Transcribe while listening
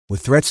With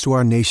threats to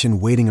our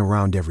nation waiting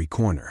around every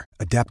corner,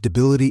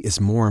 adaptability is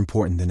more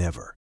important than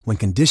ever. When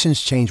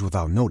conditions change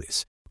without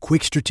notice,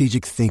 quick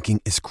strategic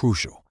thinking is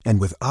crucial.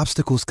 And with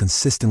obstacles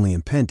consistently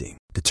impending,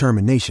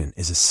 determination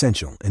is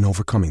essential in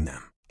overcoming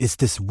them. It's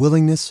this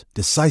willingness,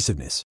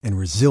 decisiveness, and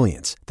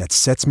resilience that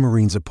sets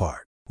Marines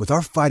apart. With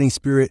our fighting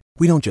spirit,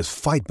 we don't just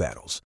fight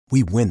battles,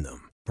 we win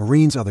them.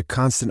 Marines are the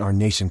constant our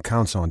nation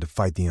counts on to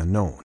fight the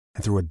unknown.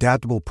 And through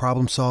adaptable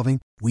problem solving,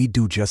 we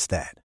do just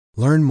that.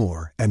 Learn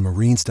more at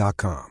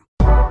marines.com.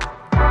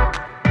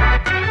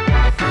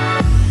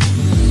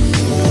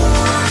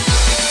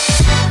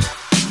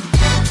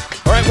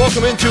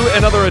 Welcome into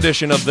another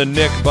edition of the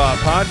Nick Bob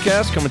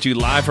Podcast, coming to you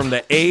live from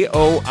the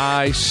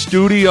AOI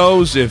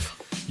studios.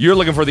 If you're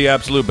looking for the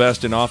absolute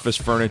best in office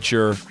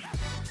furniture,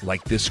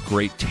 like this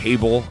great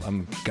table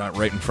I'm got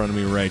right in front of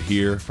me right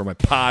here for my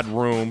pod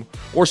room,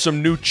 or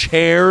some new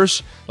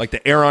chairs like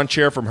the Aeron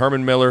chair from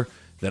Herman Miller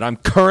that I'm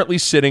currently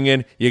sitting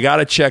in, you got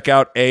to check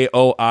out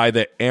AOI.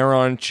 The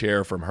Aeron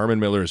chair from Herman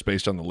Miller is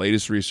based on the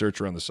latest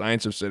research around the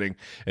science of sitting,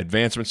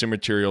 advancements in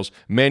materials,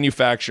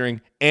 manufacturing,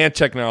 and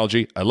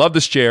technology. I love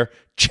this chair.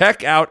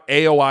 Check out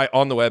AOI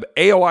on the web,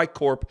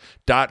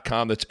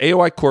 aoicorp.com. That's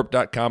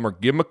aoicorp.com, or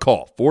give them a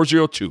call,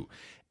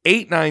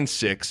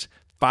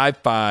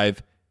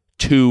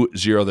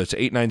 402-896-5520. That's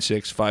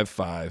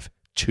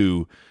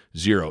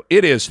 896-5520.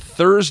 It is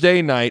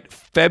Thursday night,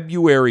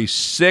 February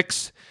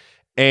 6th.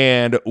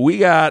 And we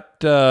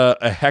got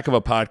a heck of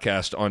a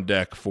podcast on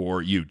deck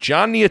for you.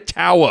 John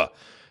Nyatawa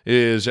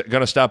is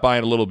going to stop by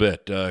in a little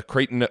bit.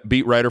 Creighton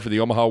beat writer for the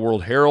Omaha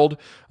World Herald.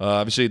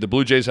 Obviously, the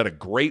Blue Jays had a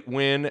great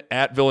win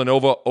at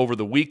Villanova over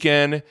the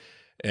weekend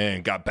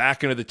and got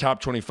back into the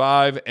top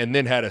 25, and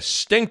then had a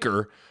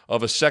stinker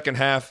of a second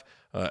half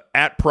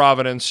at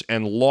Providence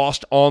and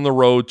lost on the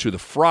road to the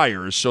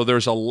Friars. So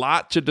there's a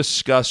lot to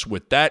discuss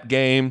with that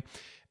game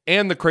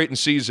and the Creighton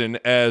season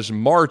as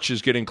March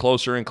is getting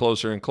closer and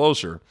closer and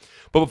closer.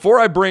 But before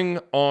I bring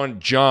on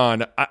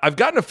John, I've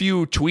gotten a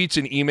few tweets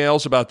and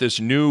emails about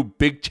this new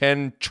Big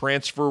Ten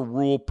transfer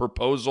rule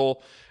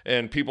proposal,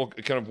 and people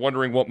kind of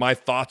wondering what my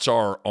thoughts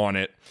are on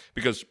it,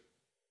 because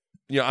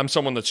I'm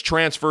someone that's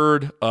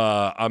transferred.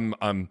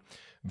 I'm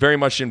very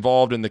much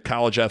involved in the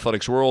college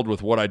athletics world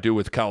with what I do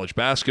with college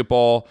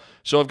basketball.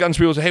 So I've gotten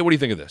some people say, hey, what do you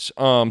think of this?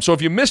 So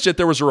if you missed it,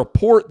 there was a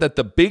report that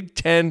the Big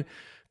Ten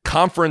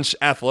conference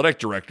athletic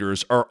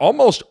directors are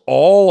almost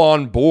all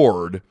on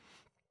board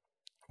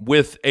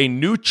with a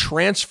new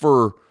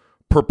transfer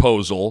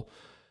proposal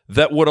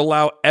that would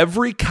allow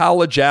every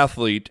college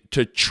athlete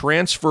to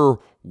transfer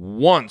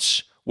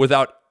once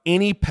without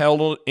any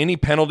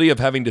penalty of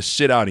having to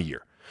sit out a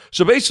year.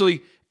 So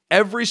basically,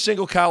 every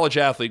single college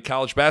athlete,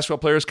 college basketball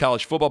players,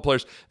 college football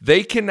players,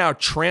 they can now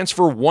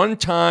transfer one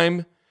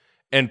time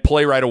and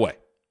play right away.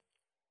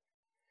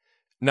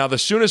 Now, the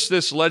soonest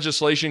this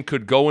legislation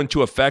could go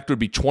into effect would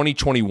be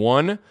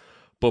 2021,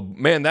 but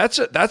man, that's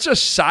a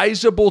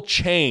sizable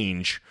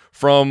change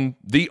from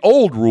the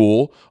old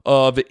rule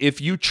of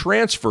if you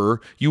transfer,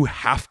 you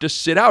have to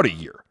sit out a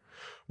year,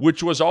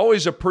 which was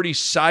always a pretty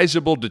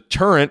sizable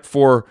deterrent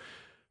for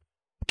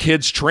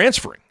kids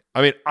transferring.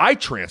 I mean, I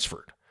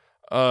transferred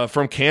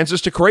from Kansas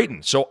to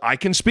Creighton, so I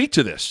can speak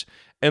to this.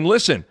 And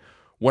listen,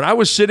 when I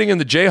was sitting in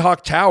the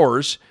Jayhawk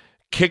Towers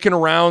kicking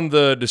around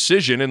the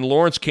decision in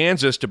Lawrence,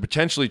 Kansas to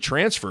potentially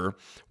transfer,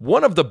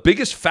 one of the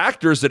biggest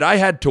factors that I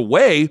had to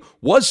weigh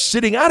was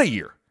sitting out a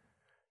year.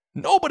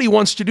 Nobody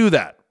wants to do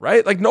that,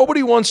 right? Like,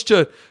 nobody wants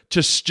to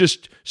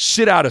just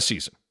sit out a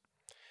season.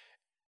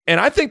 And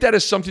I think that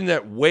is something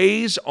that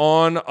weighs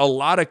on a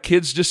lot of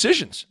kids'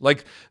 decisions.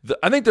 Like,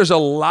 I think there's a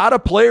lot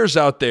of players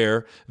out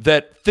there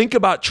that think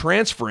about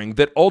transferring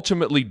that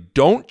ultimately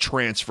don't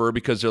transfer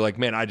because they're like,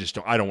 man, I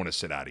don't want to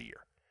sit out a year.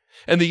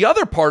 And the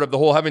other part of the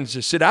whole having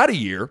to sit out a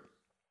year,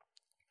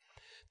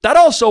 that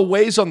also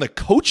weighs on the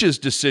coach's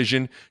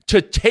decision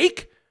to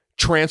take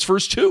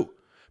transfers too.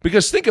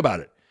 Because think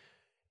about it.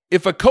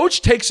 If a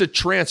coach takes a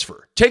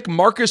transfer, take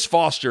Marcus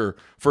Foster,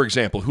 for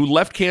example, who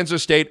left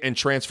Kansas State and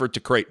transferred to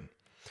Creighton.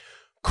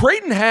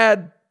 Creighton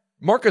had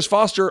Marcus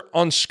Foster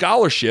on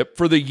scholarship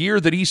for the year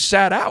that he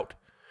sat out.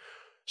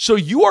 So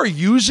you are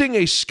using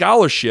a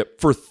scholarship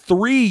for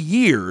 3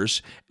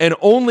 years and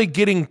only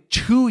getting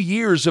 2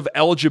 years of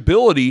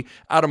eligibility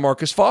out of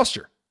Marcus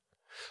Foster.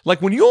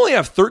 Like, when you only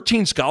have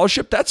 13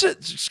 scholarships, that's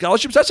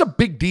a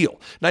big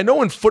deal. And I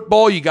know in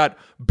football you got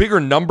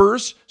bigger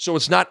numbers, so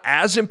it's not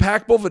as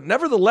impactful, but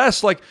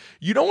nevertheless, like,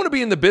 you don't want to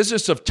be in the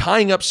business of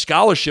tying up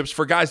scholarships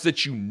for guys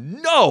that you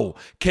know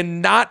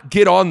cannot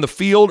get on the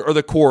field or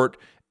the court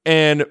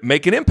and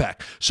make an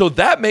impact. So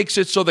that makes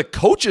it so the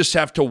coaches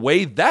have to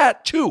weigh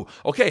that too.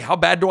 Okay, how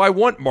bad do I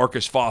want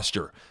Marcus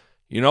Foster?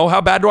 How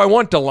bad do I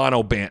want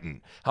Delano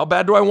Banton? How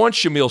bad do I want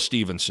Shamil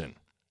Stevenson?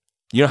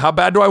 How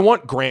bad do I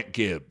want Grant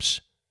Gibbs?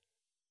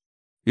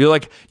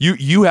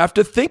 You have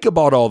to think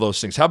about all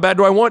those things. How bad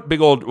do I want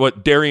big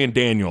old Darian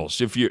Daniels?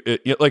 If you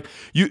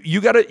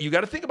got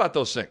to think about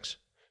those things.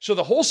 So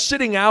the whole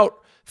sitting out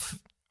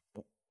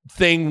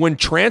thing when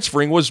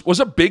transferring was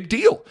a big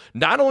deal,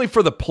 not only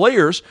for the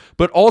players,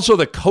 but also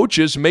the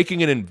coaches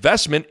making an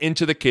investment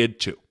into the kid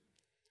too.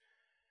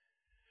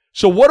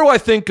 So what do I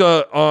think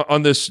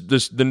on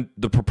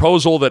the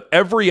proposal that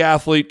every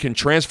athlete can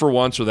transfer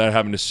once without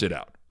having to sit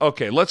out?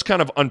 Okay, let's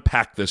kind of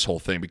unpack this whole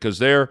thing because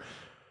there's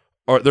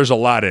a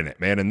lot in it,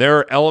 man. And there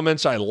are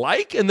elements I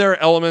like and there are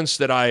elements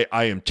that I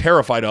am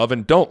terrified of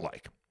and don't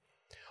like.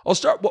 I'll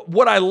start.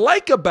 What I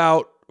like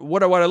about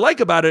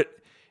it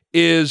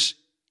is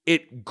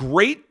it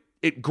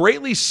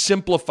greatly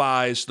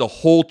simplifies the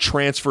whole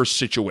transfer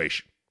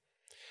situation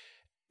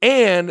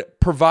and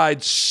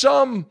provides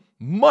some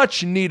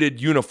much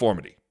needed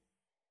uniformity.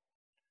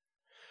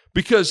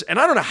 Because, and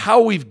I don't know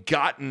how we've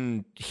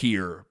gotten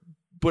here,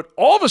 but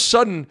all of a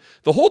sudden,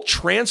 the whole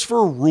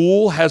transfer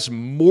rule has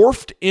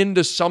morphed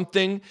into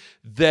something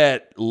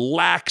that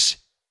lacks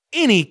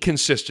any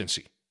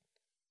consistency.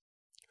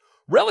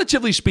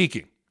 Relatively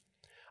speaking,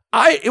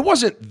 it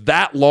wasn't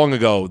that long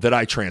ago that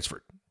I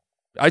transferred.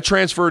 I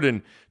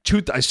transferred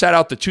I sat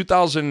out the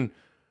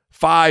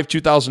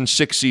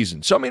 2005-2006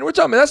 season. So, I mean, we're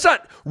talking, that's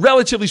not,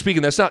 relatively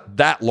speaking, that's not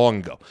that long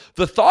ago.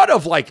 The thought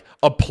of like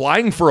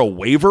applying for a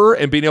waiver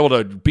and being able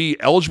to be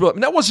eligible, I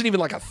mean, that wasn't even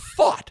like a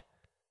thought.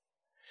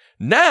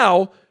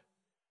 Now,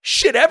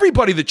 shit,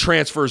 everybody that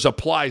transfers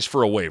applies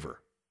for a waiver.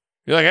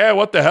 You're like, hey,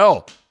 what the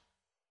hell?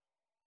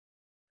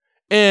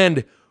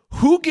 And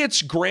who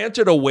gets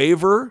granted a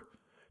waiver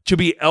to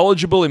be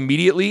eligible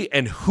immediately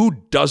and who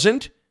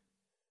doesn't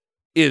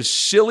is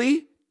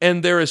silly,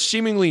 and there is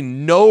seemingly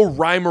no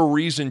rhyme or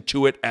reason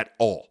to it at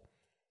all.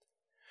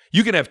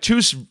 You can have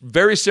two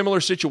very similar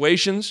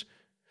situations.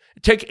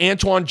 Take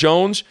Antoine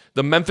Jones,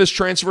 the Memphis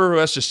transfer who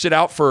has to sit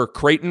out for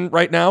Creighton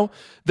right now.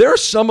 There are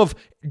some of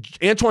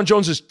Antoine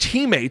Jones's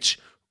teammates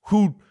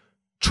who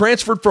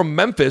transferred from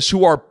Memphis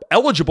who are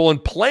eligible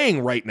and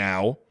playing right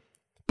now,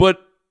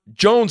 but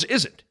Jones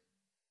isn't.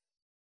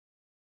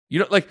 You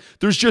know, like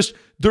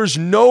there's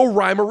no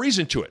rhyme or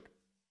reason to it.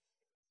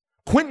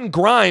 Quentin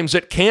Grimes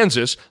at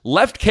Kansas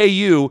left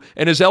KU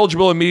and is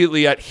eligible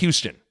immediately at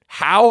Houston.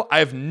 How? I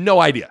have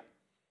no idea.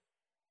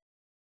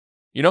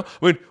 You know,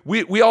 when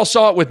we all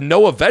saw it with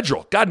Noah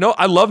Vedral. God, no,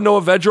 I love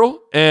Noah Vedral.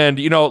 And,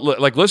 you know,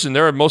 like, listen,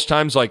 there are most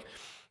times like,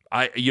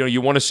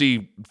 you want to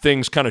see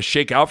things kind of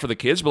shake out for the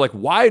kids, but like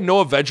why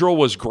Noah Vedral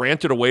was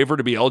granted a waiver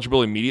to be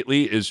eligible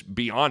immediately is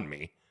beyond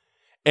me.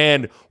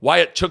 And why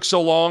it took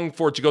so long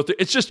for it to go through.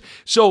 It's just,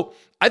 so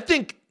I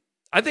think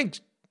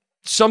this is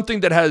something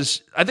that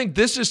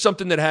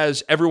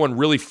has everyone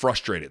really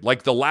frustrated.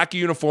 Like the lack of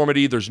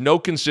uniformity, there's no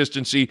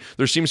consistency.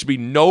 There seems to be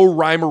no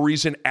rhyme or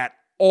reason at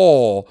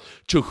all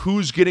to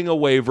who's getting a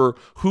waiver,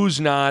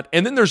 who's not.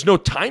 And then there's no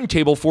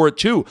timetable for it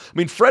too. I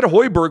mean, Fred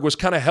Hoiberg was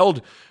kind of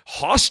held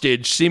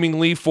hostage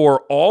seemingly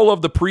for all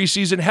of the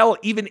preseason, hell,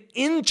 even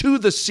into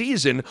the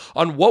season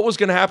on what was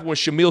going to happen with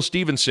Shamil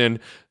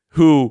Stevenson,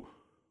 who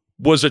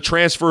was a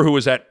transfer who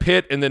was at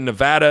Pitt and then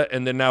Nevada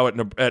and then now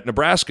at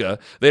Nebraska.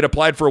 They'd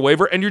applied for a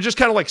waiver, and you're just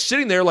kind of like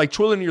sitting there like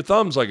twiddling your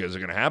thumbs like, is it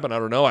going to happen? I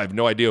don't know. I have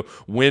no idea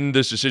when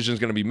this decision is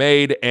going to be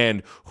made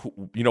and,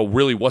 you know,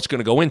 really what's going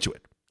to go into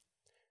it.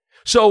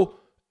 So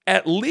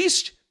at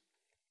least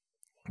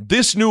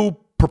this new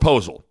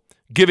proposal,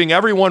 giving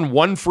everyone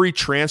one free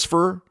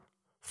transfer,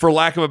 for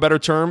lack of a better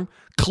term,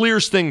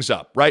 clears things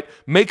up, right?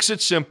 Makes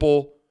it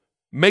simple,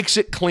 makes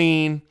it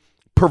clean,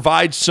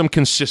 provides some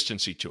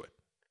consistency to it.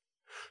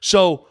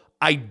 So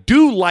I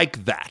do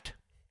like that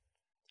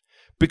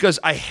because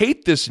I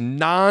hate this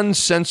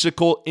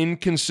nonsensical,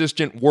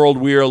 inconsistent world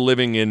we are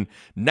living in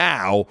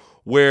now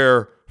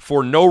where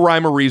for no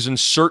rhyme or reason,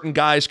 certain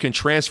guys can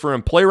transfer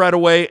and play right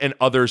away and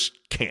others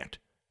can't.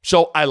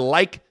 So I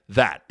like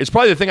that. It's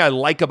probably the thing I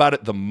like about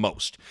it the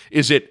most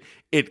is it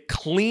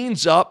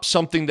cleans up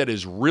something that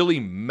is really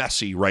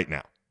messy right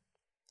now.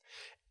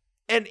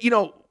 And, you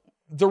know,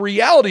 the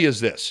reality is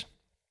this.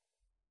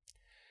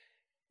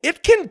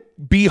 It can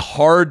be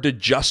hard to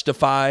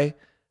justify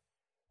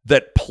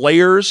that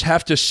players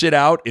have to sit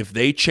out if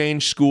they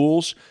change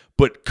schools,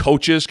 but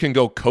coaches can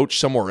go coach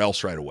somewhere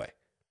else right away.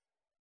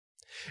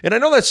 And I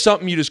know that's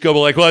something you just go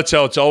like, well, that's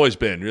how it's always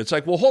been. It's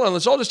like, well, hold on,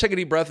 let's all just take a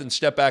deep breath and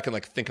step back and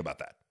like think about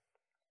that.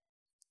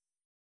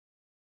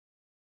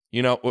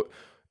 You know,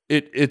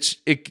 it's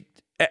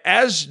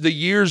as the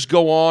years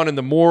go on and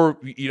the more,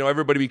 you know,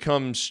 everybody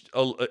becomes,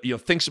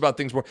 thinks about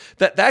things more,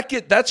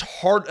 that's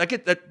hard.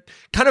 That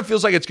kind of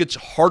feels like it gets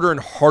harder and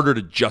harder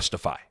to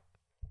justify.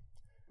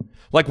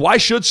 Like, why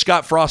should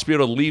Scott Frost be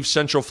able to leave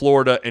Central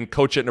Florida and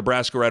coach at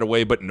Nebraska right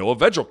away, but Noah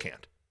Vedral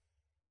can't?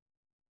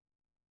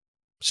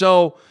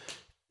 So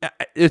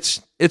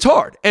it's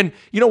hard. And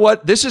you know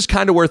what? This is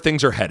kind of where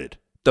things are headed.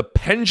 The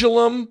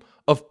pendulum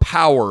of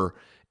power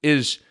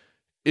is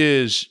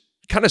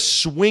kind of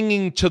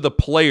swinging to the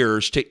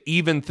players to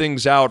even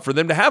things out for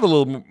them to have a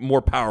little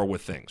more power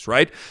with things,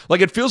 right?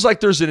 Like it feels like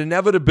there's an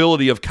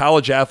inevitability of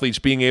college athletes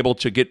being able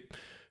to get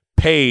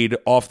paid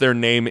off their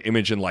name,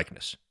 image, and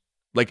likeness.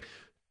 Like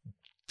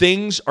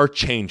things are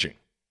changing.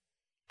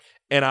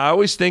 And I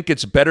always think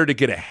it's better to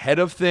get ahead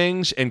of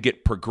things and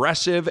get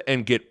progressive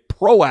and get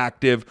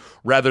proactive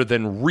rather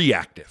than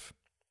reactive.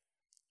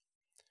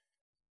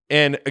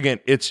 And again,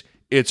 it's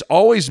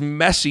always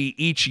messy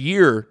each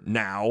year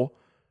now.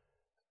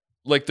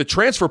 Like the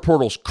transfer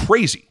portal's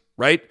crazy,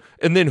 right?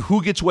 And then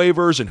who gets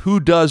waivers and who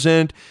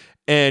doesn't.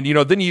 And,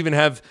 then you even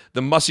have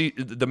the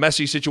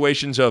messy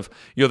situations of,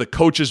 the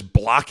coaches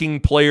blocking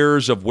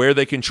players of where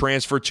they can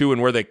transfer to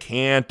and where they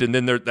can't. And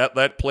then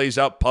that plays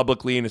out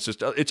publicly, and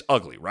it's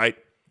ugly, right?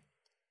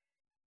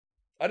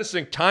 I just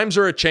think times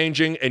are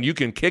a-changing, and you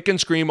can kick and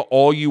scream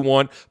all you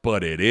want,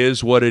 but it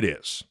is what it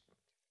is.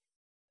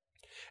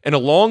 And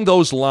along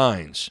those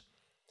lines,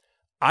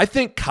 I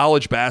think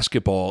college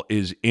basketball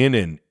is in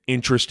an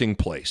interesting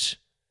place.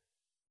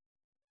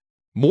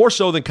 More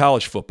so than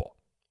college football.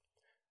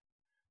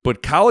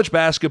 But college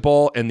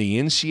basketball and the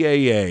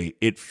NCAA,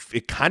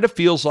 it kind of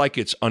feels like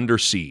it's under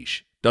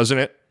siege, doesn't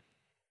it?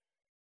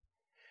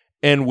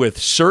 And with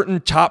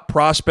certain top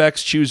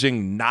prospects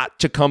choosing not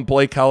to come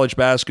play college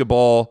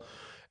basketball,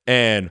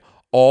 and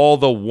all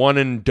the one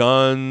and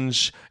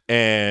dones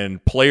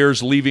and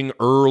players leaving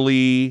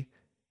early,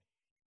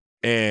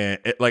 and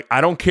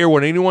I don't care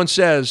what anyone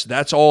says,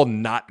 that's all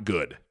not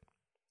good.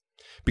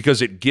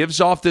 Because it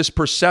gives off this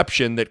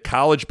perception that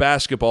college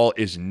basketball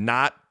is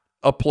not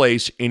a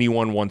place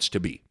anyone wants to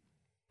be.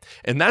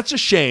 And that's a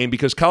shame,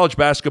 because college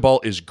basketball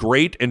is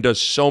great and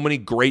does so many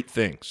great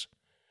things.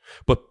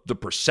 But the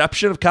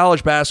perception of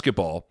college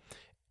basketball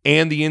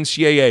and the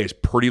NCAA is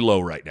pretty low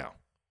right now.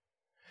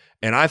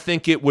 And I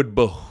think it would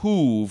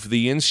behoove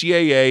the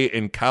NCAA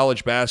and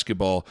college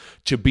basketball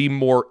to be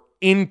more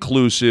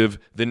inclusive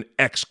than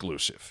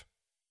exclusive.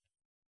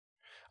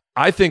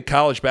 I think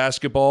college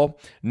basketball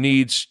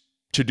needs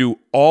to do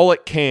all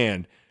it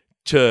can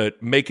to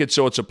make it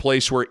so it's a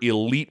place where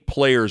elite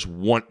players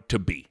want to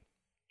be.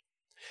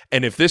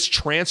 And if this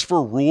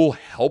transfer rule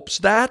helps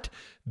that,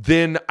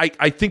 then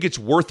I think it's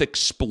worth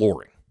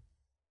exploring.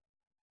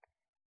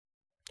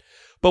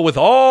 But with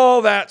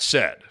all that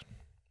said,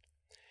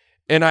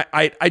 and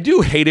I do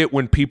hate it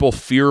when people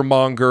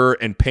fearmonger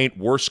and paint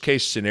worst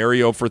case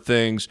scenario for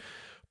things,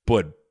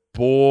 but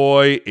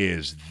boy,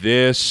 is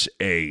this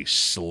a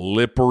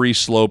slippery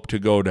slope to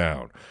go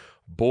down.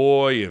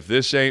 Boy, if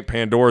this ain't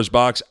Pandora's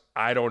box,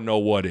 I don't know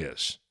what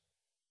is.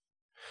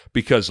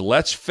 Because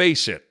let's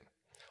face it,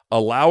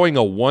 allowing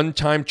a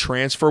one-time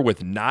transfer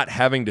with not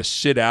having to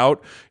sit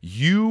out,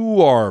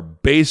 you are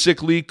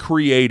basically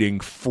creating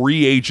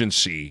free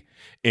agency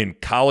in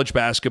college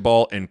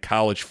basketball and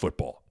college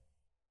football.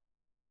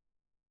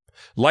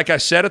 Like I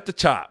said at the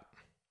top,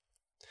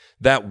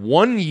 that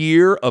 1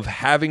 year of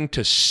having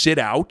to sit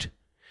out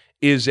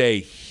is a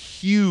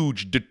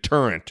huge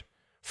deterrent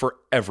for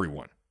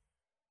everyone.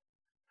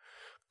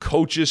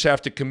 Coaches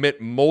have to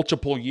commit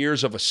multiple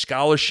years of a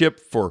scholarship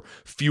for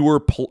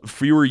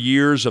fewer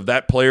years of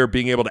that player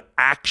being able to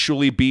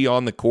actually be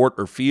on the court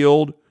or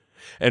field.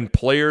 And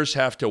players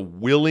have to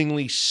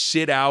willingly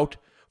sit out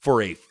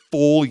for a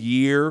full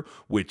year,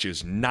 which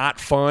is not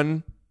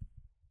fun.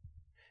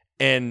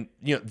 And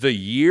the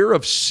year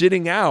of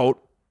sitting out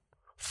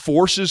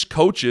forces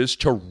coaches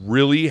to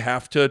really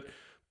have to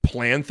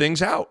plan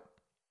things out.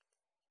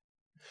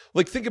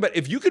 Like, think about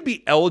if you could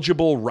be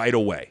eligible right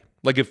away.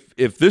 Like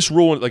if this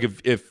rule, like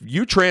if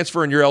you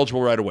transfer and you're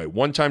eligible right away,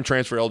 one-time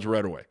transfer eligible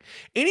right away,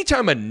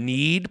 anytime a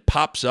need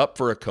pops up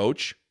for a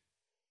coach,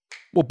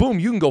 well, boom,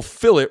 you can go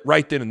fill it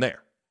right then and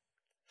there.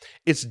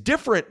 It's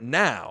different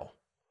now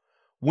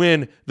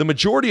when the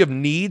majority of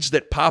needs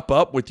that pop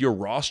up with your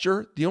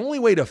roster, the only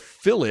way to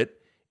fill it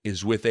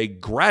is with a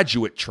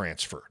graduate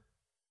transfer.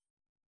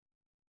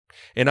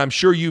 And I'm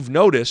sure you've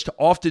noticed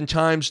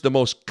oftentimes the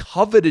most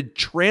coveted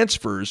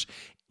transfers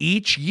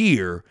each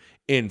year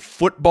in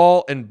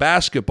football and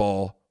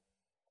basketball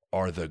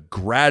are the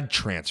grad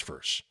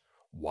transfers.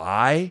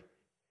 Why?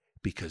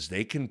 Because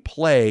they can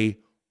play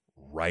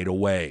right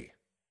away.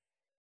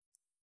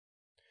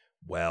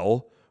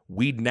 Well,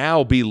 we'd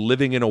now be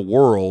living in a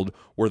world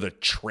where the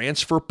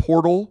transfer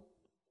portal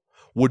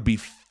would be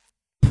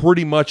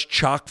pretty much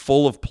chock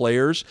full of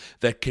players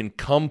that can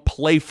come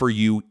play for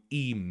you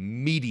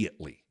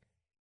immediately.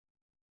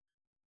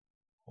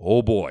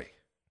 Oh boy.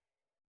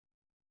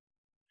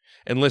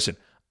 And listen,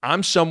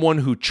 I'm someone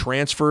who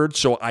transferred,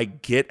 so I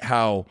get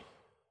how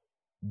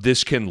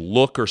this can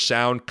look or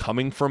sound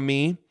coming from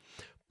me.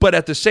 But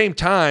at the same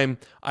time,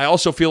 I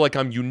also feel like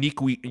I'm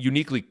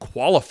uniquely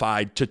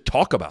qualified to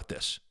talk about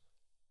this.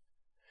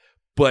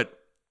 But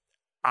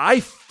I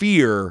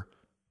fear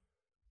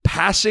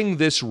passing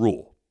this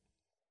rule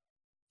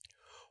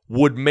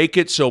would make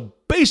it so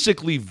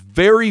basically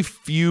very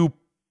few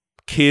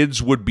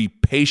kids would be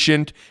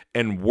patient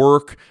and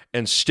work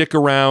and stick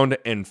around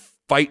and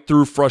fight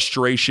through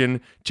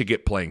frustration to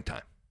get playing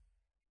time.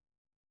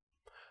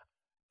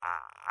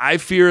 I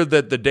fear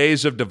that the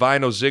days of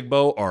Divine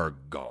Ozigbo are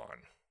gone.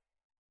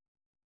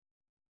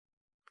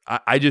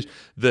 I just,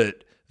 the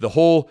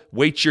whole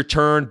wait your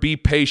turn, be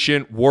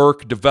patient,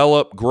 work,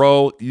 develop,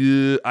 grow,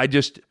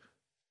 that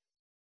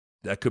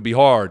could be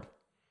hard.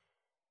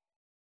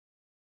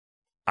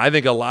 I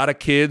think a lot of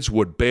kids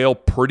would bail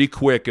pretty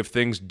quick if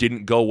things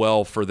didn't go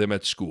well for them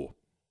at school.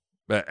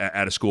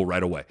 at a school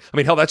right away. I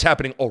mean, hell, that's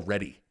happening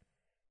already,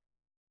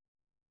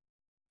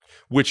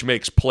 which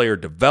makes player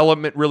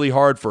development really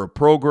hard for a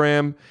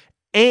program.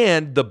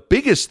 And the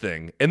biggest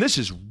thing, and this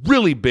is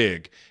really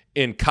big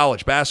in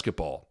college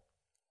basketball,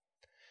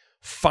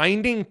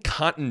 finding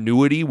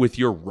continuity with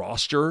your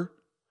roster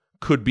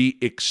could be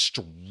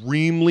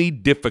extremely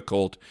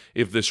difficult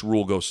if this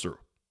rule goes through.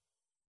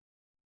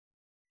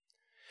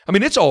 I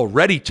mean, it's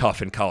already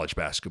tough in college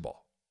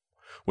basketball.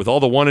 With all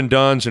the one and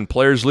dones and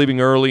players leaving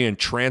early and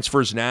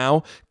transfers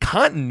now,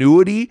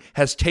 continuity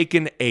has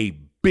taken a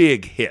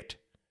big hit,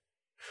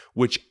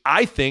 which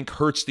I think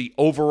hurts the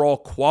overall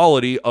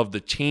quality of the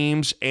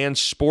teams and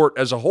sport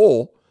as a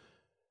whole.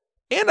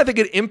 And I think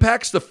it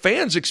impacts the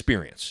fans'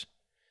 experience.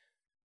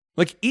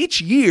 Like each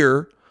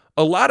year,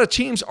 a lot of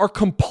teams are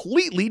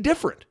completely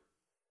different.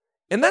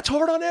 And that's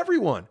hard on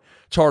everyone.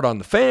 It's hard on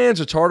the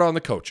fans. It's hard on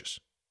the coaches.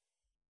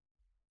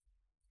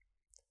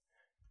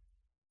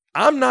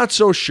 I'm not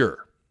so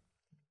sure.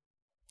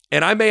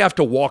 And I may have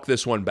to walk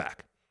this one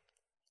back.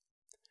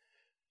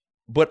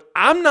 But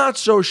I'm not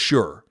so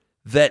sure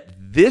that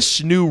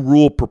this new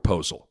rule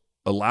proposal,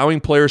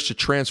 allowing players to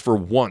transfer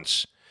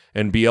once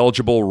and be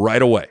eligible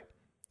right away,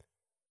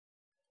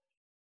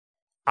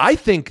 I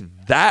think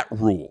that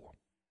rule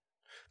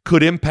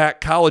could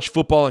impact college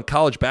football and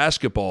college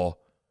basketball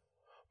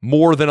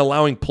more than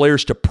allowing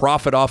players to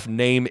profit off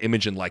name,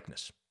 image, and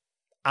likeness.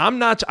 I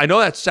know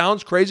that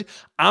sounds crazy.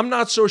 I'm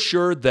not so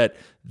sure that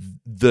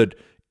the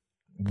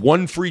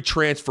one free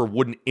transfer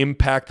wouldn't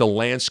impact the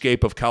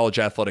landscape of college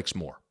athletics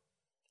more.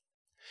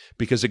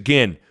 Because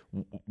again,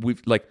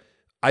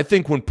 I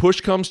think when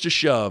push comes to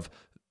shove,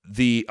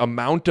 the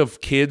amount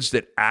of kids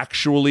that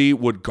actually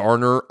would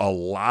garner a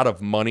lot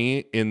of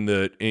money in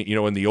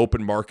the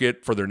open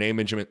market for their name,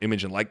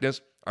 image, and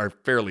likeness are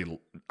fairly.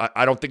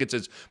 I don't think it's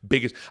as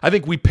big as. I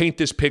think we paint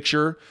this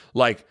picture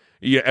like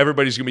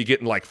everybody's going to be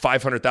getting like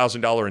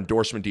 $500,000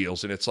 endorsement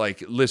deals, and it's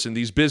like, listen,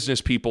 these business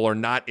people are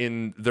not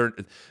in their.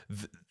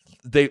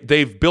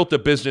 They've built a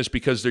business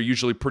because they're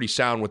usually pretty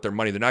sound with their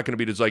money. They're not going to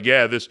be just like,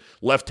 yeah, this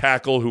left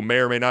tackle who may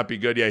or may not be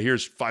good. Yeah,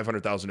 here's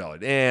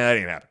 $500,000. That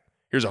ain't happen.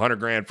 Here's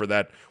 $100,000 for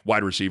that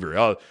wide receiver.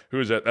 Oh, who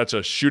is that? That's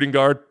a shooting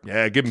guard.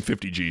 Yeah, give him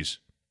 50 G's.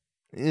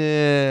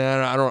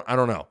 I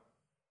don't know.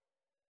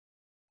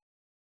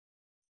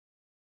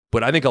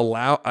 But I think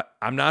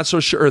I'm not so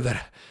sure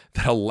that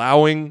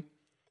allowing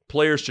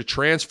players to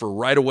transfer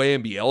right away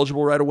and be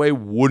eligible right away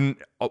wouldn't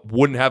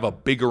have a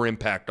bigger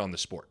impact on the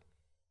sport.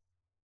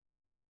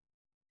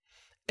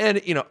 And,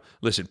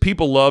 listen,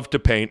 people love to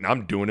paint, and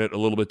I'm doing it a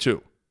little bit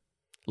too.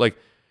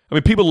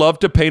 People love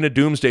to paint a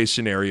doomsday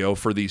scenario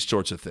for these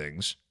sorts of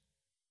things.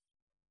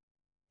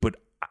 But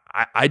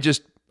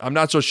I'm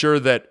not so sure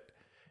that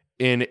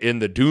in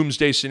the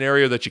doomsday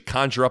scenario that you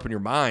conjure up in your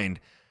mind,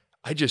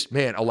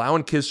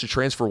 allowing kids to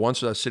transfer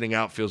once without sitting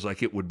out feels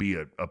like it would be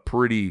a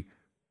pretty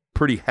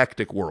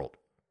hectic world.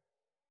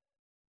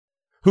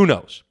 Who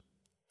knows?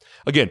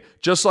 Again,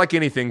 just like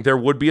anything, there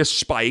would be a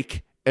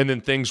spike and then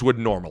things would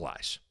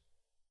normalize.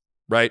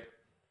 Right?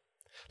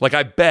 Like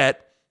I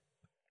bet,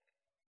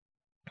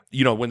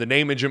 when the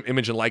name, image,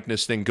 and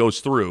likeness thing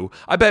goes through,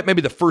 I bet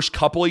maybe the first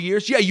couple of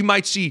years, you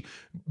might see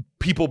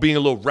people being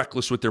a little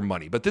reckless with their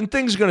money, but then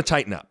things are going to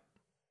tighten up.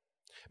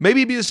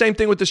 Maybe it'd be the same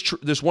thing with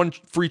this one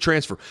free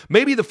transfer.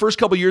 Maybe the first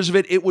couple of years of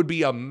it would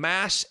be a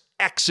mass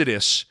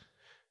exodus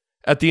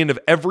at the end of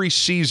every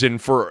season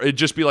it'd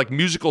just be like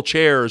musical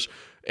chairs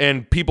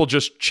and people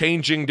just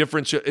changing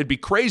different. It'd be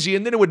crazy,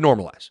 and then it would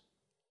normalize.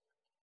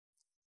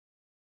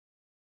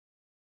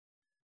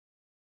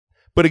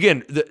 But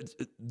again,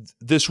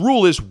 this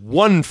rule is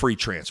one free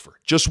transfer,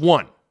 just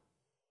one.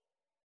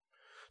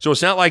 So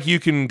it's not like you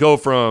can go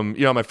from,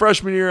 my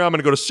freshman year, I'm going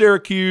to go to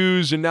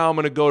Syracuse, and now I'm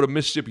going to go to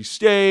Mississippi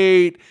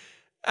State.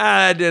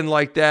 I didn't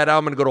like that.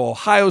 I'm going to go to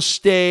Ohio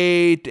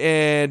State.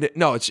 And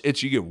no,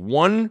 it's you get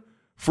one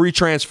free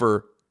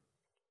transfer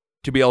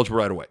to be eligible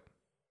right away.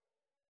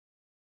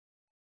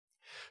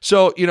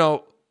 So,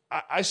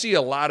 I see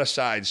a lot of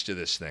sides to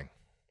this thing.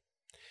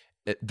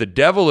 The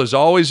devil is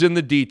always in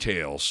the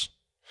details.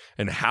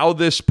 And how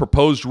this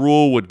proposed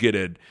rule would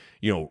get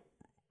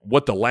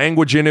what the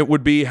language in it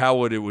would be,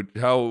 how it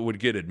would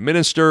get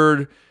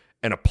administered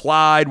and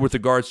applied with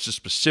regards to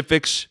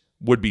specifics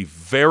would be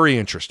very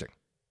interesting.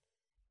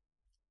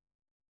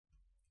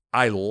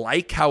 I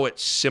like how it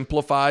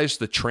simplifies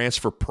the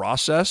transfer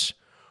process,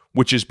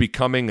 which is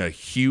becoming a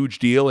huge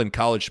deal in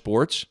college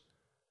sports.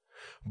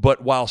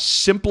 But while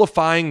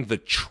simplifying the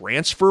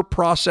transfer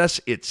process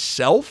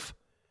itself,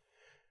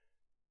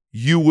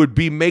 you would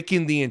be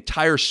making the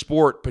entire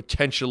sport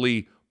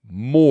potentially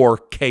more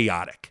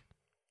chaotic.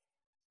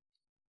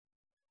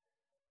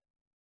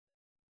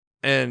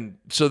 And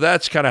so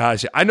that's kind of how I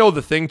see it. I know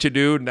the thing to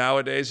do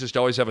nowadays is to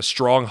always have a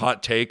strong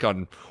hot take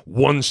on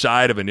one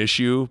side of an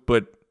issue,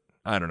 but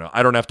I don't know.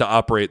 I don't have to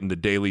operate in the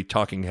daily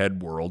talking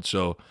head world,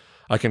 so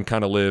I can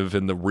kind of live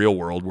in the real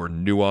world where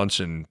nuance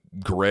and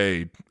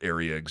gray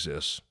area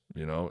exists,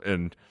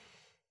 and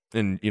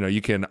and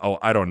you can,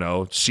 I don't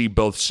know, see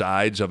both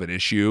sides of an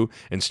issue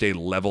and stay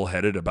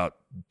level-headed about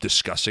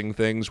discussing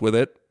things with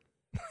it.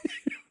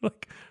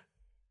 Like,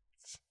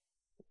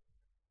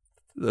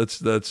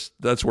 that's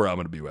where I'm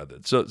going to be with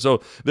it.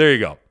 So there you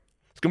go.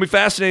 It's going to be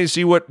fascinating to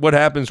see what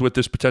happens with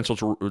this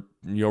potential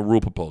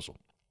rule proposal.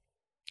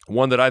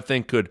 One that I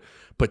think could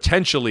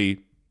potentially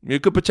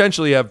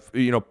have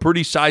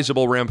pretty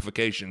sizable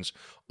ramifications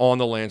on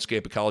the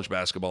landscape of college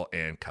basketball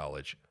and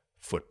college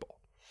football.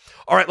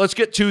 All right, let's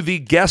get to the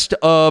guest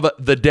of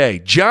the day.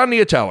 John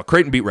Nyatawa,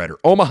 Creighton beat writer,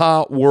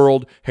 Omaha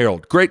World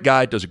Herald. Great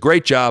guy, does a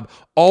great job.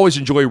 Always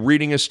enjoy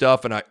reading his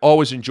stuff, and I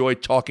always enjoy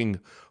talking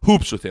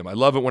hoops with him. I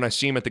love it when I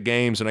see him at the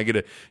games and I get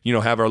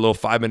to, have our little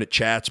 5-minute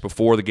chats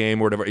before the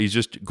game or whatever. He's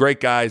just a great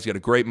guy. He's got a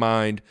great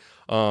mind.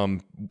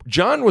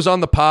 John was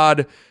on the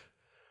pod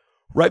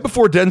right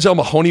before Denzel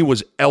Mahoney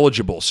was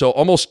eligible, so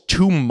almost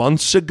 2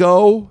 months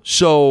ago.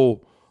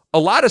 So a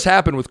lot has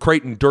happened with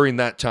Creighton during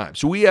that time.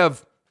 So we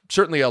have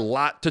certainly a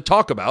lot to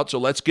talk about, so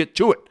let's get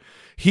to it.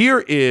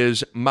 Here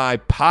is my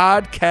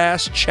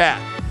podcast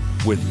chat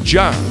with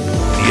John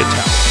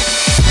Nyatawa.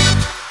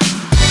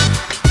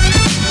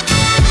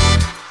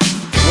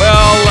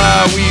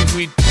 Well,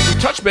 we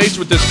touched base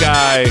with this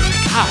guy.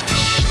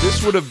 Gosh,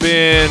 this would have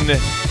been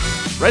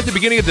right at the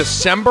beginning of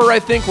December, I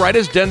think, right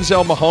as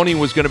Denzel Mahoney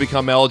was going to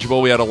become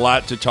eligible. We had a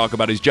lot to talk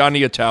about. He's John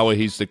Nyatawa.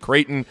 He's the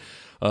Creighton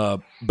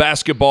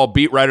basketball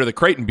beat writer, the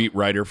Creighton beat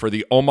writer for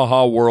the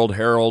Omaha World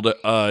Herald.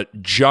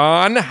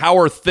 John, how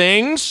are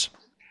things?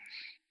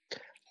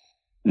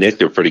 Nick,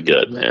 they're pretty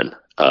good, man.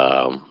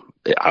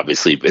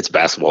 Obviously, it's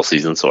basketball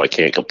season, so I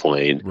can't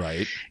complain.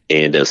 Right.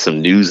 And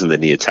some news in the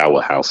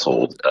Nyatawa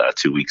household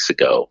 2 weeks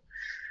ago.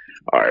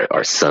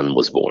 Our son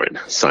was born,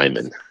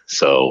 Simon.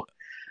 So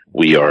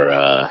we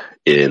are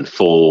in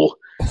full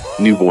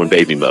newborn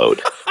baby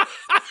mode.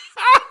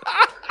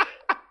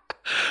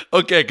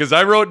 Okay, because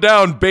I wrote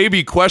down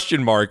baby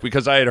question mark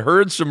because I had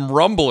heard some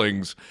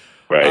rumblings.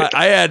 Right.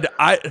 I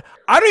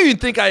don't even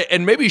think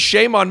and maybe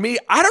shame on me,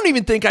 I don't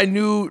even think I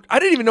didn't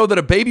even know that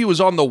a baby was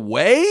on the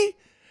way.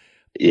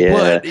 Yeah.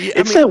 But,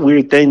 it's that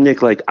weird thing,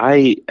 Nick. Like,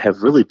 I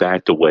have really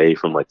backed away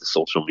from like the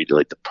social media,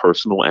 like the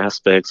personal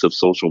aspects of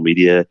social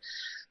media.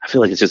 I feel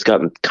like it's just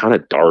gotten kind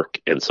of dark.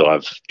 And so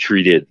I've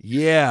treated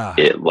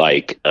it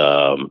like,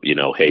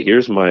 hey,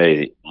 here's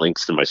my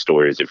links to my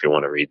stories if you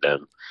want to read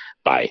them.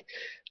 Bye.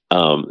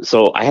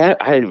 So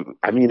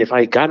I mean, if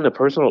I got in a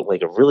personal,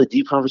 like a really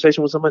deep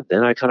conversation with someone,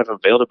 then I kind of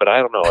unveiled it, but I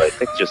don't know. I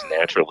think just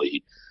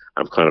naturally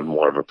I'm kind of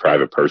more of a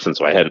private person.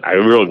 So I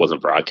really wasn't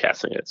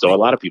broadcasting it. So a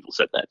lot of people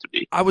said that to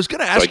me. I was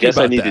going to ask you I guess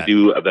about I need that. to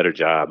do a better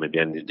job. Maybe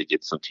I need to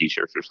get some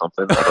t-shirts or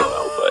something. I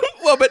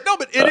don't know, but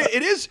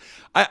it is,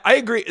 I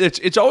agree.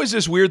 It's always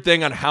this weird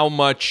thing on how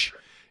much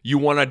you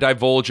want to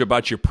divulge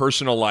about your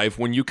personal life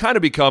when you kind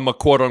of become a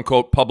quote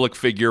unquote public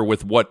figure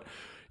with what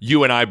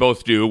you and I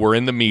both do. We're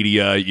in the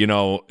media,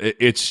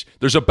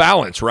 there's a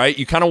balance, right?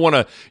 You kind of want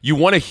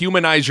to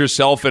humanize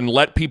yourself and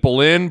let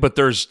people in, but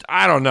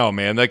I don't know,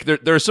 man. Like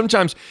there are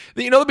sometimes,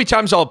 there'll be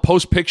times I'll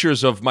post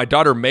pictures of my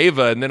daughter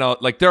Mava, and then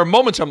there are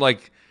moments I'm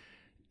like,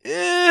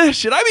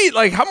 should I be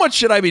like, how much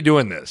should I be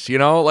doing this?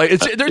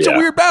 There's a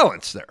weird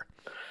balance there.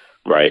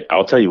 Right.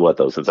 I'll tell you what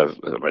though, since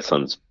my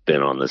son's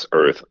been on this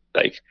earth,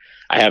 like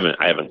I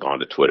haven't gone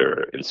to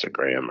Twitter or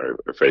Instagram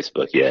or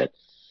Facebook yet.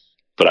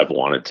 But I've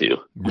wanted to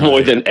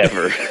more than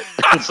ever.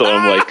 So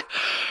I'm like,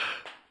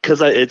 because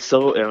there's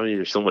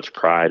so much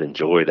pride and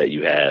joy that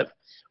you have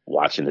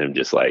watching him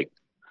just like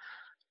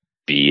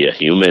be a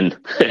human.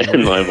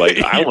 And I'm like,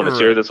 I want to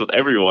share this with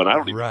everyone. I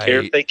don't even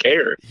care if they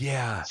care.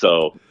 Yeah.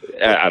 So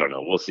I don't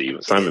know. We'll see.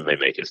 Simon may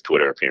make his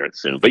Twitter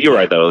appearance soon. But you're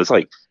right, though. It's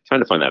like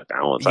trying to find that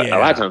balance. Yeah. A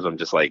lot of times I'm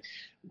just like,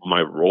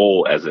 my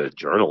role as a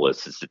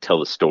journalist is to tell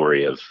the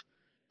story of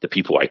the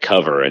people I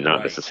cover and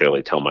not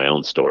necessarily tell my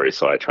own story.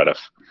 So I try to,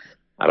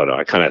 I don't know.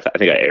 I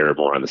think I err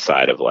more on the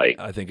side of like,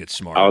 I think it's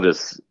smart. I'll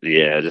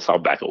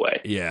back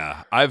away.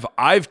 Yeah.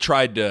 I've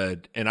tried to,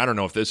 and I don't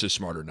know if this is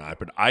smart or not,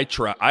 but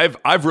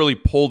I've really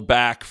pulled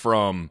back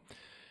from,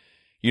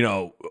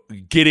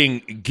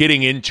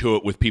 getting into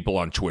it with people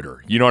on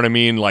Twitter. You know what I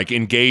mean? Like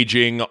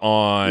engaging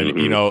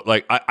on,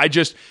 like I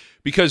just,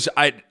 because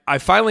I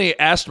finally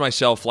asked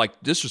myself, like,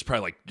 this was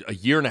probably like a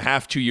year and a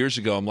half, 2 years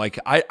ago. I'm like,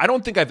 I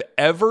don't think I've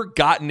ever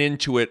gotten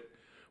into it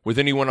with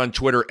anyone on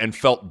Twitter and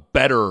felt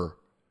better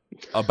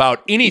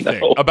about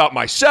anything, about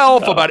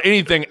myself, about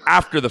anything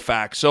after the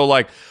fact. So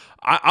like,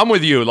 I'm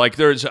with you. Like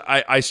there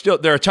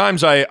are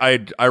times I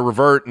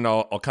revert and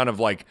I'll kind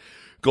of like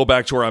go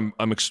back to where I'm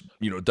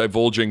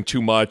divulging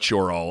too much,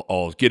 or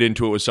I'll get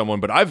into it with someone.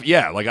 But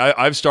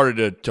I've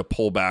started to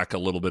pull back a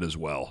little bit as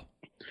well.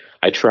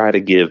 I try to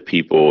give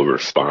people a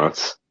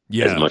response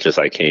as much as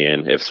I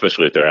can,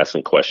 especially if they're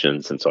asking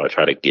questions. And so I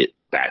try to get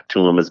back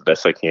to them as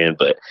best I can.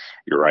 But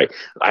you're right.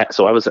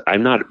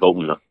 I'm not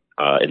voting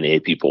in the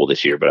AP poll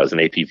this year, but I was an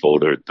AP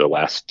voter the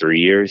last 3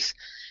 years.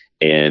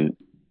 And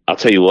I'll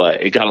tell you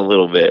what, it got a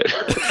little bit,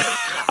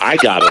 I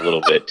got a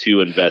little bit too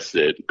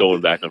invested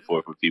going back and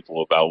forth with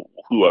people about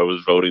who I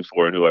was voting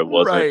for and who I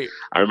wasn't. Right.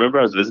 I remember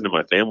I was visiting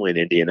my family in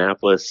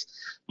Indianapolis.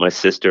 my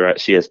sister,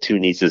 she has two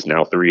nieces,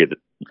 now three,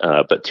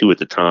 but two at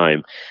the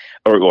time.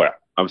 Or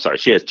I'm sorry,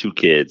 she has two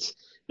kids,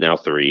 now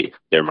three.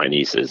 They're my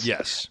nieces.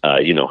 Yes.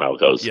 You know how it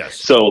goes. Yes.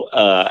 So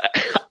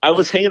I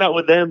was hanging out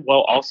with them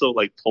while also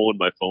like pulling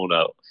my phone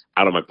out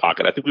of my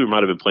pocket. I think we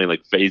might have been playing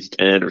like Phase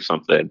 10 or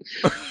something,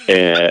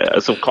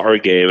 and some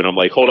card game. And I'm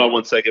like, hold on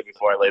one second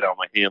before I lay down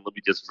my hand. Let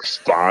me just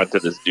respond to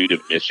this dude in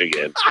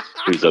Michigan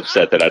who's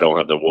upset that I don't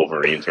have the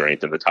Wolverines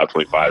ranked in the top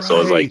 25. Right. So I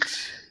was like,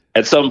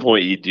 at some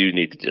point, you do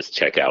need to just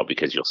check out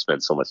because you'll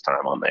spend so much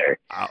time on there,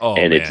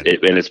 and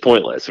it's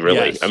pointless,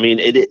 really. Yes. I mean,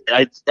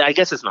 I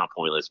guess it's not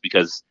pointless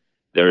because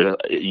there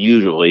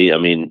usually, I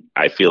mean,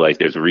 I feel like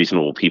there's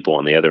reasonable people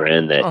on the other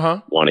end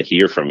that want to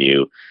hear from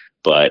you,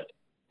 but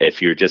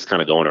if you're just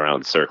kind of going around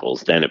in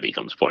circles, then it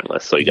becomes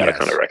pointless. So you got to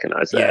kind of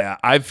recognize that. Yeah,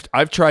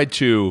 I've tried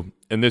to,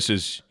 and this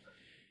is,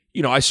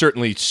 I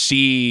certainly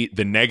see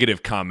the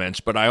negative comments,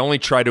 but I only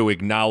try to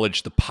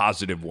acknowledge the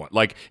positive one.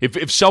 Like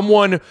if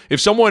someone,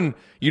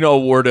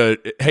 were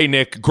to, hey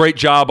Nick, great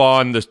job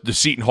on the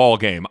Seton Hall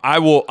game,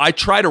 I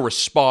try to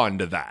respond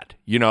to that.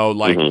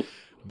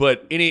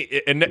 But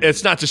and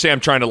it's not to say I'm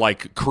trying to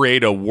like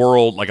create a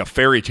world, like a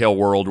fairy tale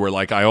world where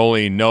like I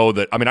only know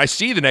that. I mean, I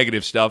see the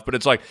negative stuff, but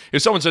it's like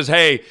if someone says,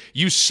 "Hey,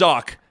 you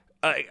suck,"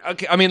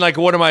 okay, I mean, like,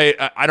 what am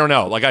I don't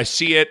know. Like, I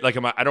see it. Like,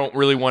 I don't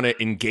really want to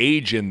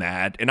engage in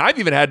that. And I've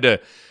even had to,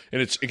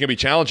 and it can be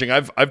challenging.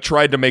 I've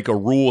tried to make a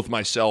rule with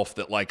myself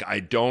that like I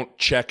don't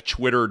check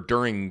Twitter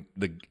during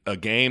a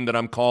game that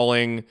I'm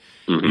calling.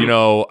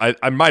 Mm-hmm.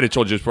 I might have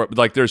told you this,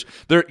 like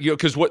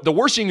because what the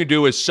worst thing you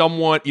do is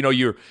someone,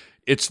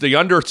 it's the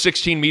under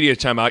 16 media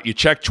timeout. You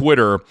check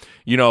Twitter,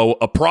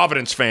 a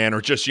Providence fan or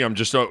just,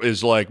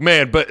 is like,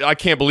 man, but I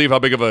can't believe how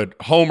big of a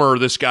homer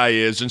this guy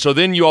is. And so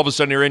then you all of a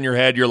sudden you're in your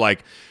head, you're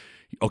like,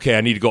 okay,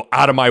 I need to go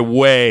out of my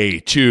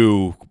way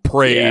to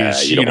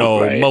praise,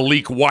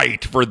 Malik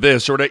White for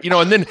this or that,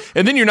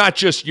 and then you're not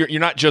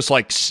just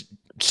like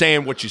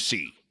saying what you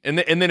see. And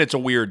then it's a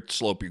weird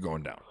slope you're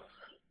going down.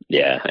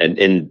 Yeah.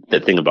 And the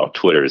thing about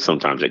Twitter is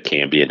sometimes it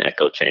can be an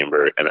echo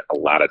chamber. And a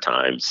lot of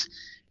times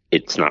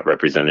it's not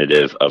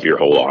representative of your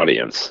whole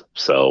audience.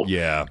 So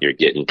you're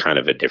getting kind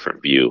of a different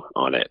view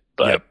on it.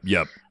 But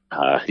yep.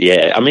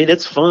 I mean,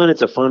 it's fun.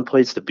 It's a fun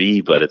place to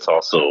be, but it's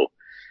also,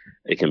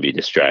 it can be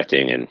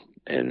distracting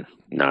and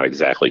not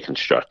exactly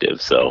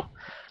constructive. So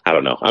I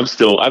don't know.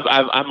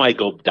 I might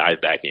go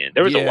dive back in.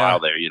 There was a while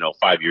there,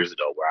 5 years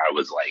ago where I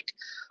was like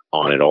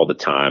on it all the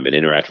time and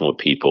interacting with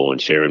people and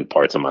sharing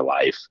parts of my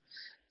life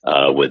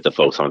with the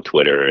folks on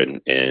Twitter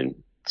and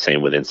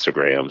same with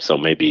Instagram. So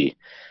maybe,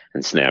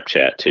 and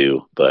Snapchat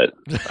too, but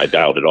I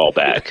dialed it all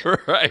back.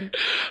 Right.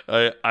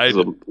 I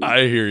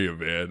hear you,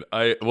 man.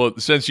 Well,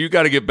 since you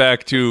got to get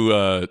back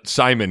to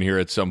Simon here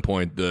at some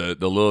point, the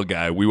little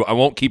guy, I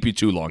won't keep you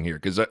too long here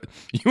because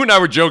you and I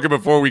were joking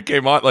before we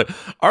came on. Like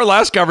our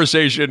last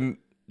conversation,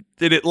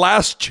 did it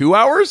last 2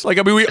 hours? Like,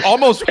 I mean, we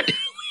almost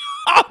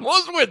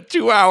went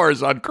 2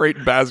 hours on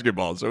Creighton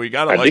basketball. So we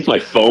got to. I think my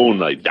phone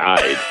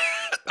died.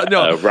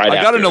 No, right.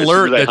 I got an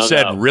alert that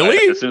said, "Really?"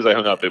 As soon as I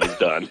hung up, it was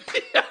done.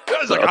 I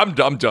was like,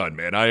 "I'm done,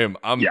 man.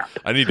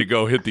 I need to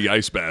go hit the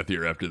ice bath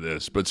here after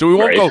this." But so we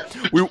won't go.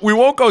 We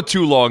won't go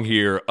too long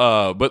here.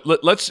 But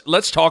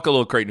let's talk a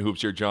little Creighton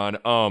hoops here, John.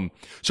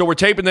 So we're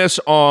taping this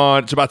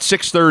on. It's about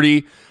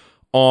 6:30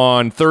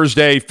 on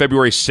Thursday,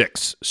 February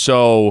 6th.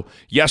 So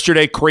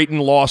yesterday, Creighton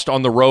lost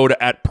on the road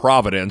at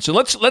Providence, and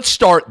let's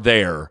start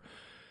there.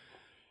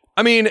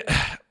 I mean,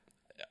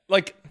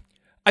 like,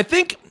 I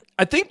think.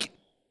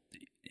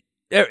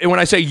 And when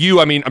I say you,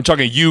 I mean, I'm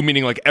talking you,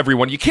 meaning like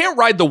everyone. You can't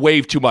ride the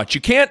wave too much.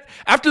 You can't,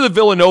 after the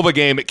Villanova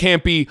game, it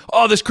can't be,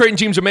 oh, this Creighton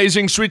team's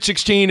amazing, Sweet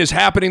 16 is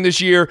happening this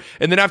year.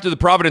 And then after the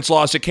Providence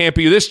loss, it can't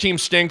be, this team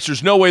stinks,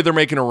 there's no way they're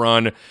making a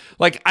run.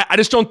 Like, I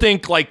just don't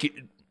think, like,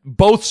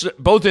 both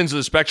ends of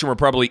the spectrum are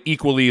probably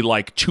equally,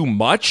 like, too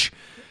much.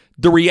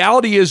 The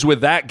reality is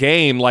with that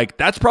game, like,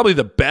 that's probably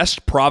the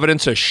best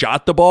Providence has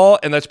shot the ball,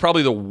 and that's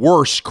probably the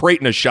worst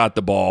Creighton has shot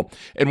the ball.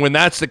 And when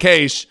that's the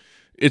case,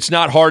 it's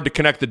not hard to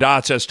connect the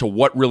dots as to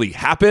what really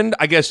happened.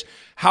 I guess,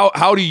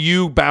 how do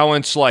you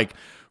balance, like,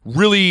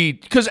 really,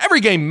 because every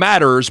game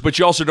matters, but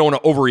you also don't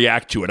want to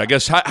overreact to it. I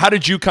guess, how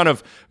did you kind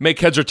of make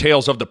heads or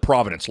tails of the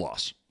Providence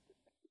loss?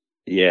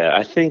 Yeah,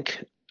 I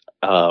think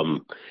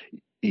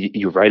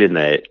you're right in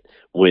that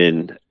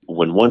when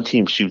one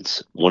team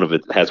has one of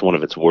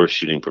its worst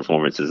shooting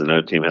performances,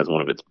 another team has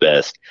one of its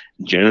best,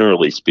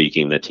 generally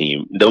speaking, the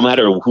team, no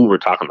matter who we're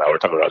talking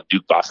about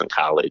Duke, Boston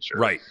College,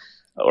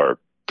 or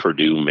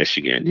Purdue,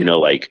 Michigan,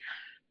 like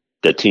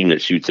the team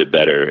that shoots it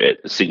better,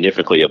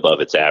 significantly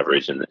above its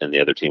average, and the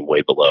other team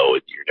way below,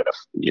 you're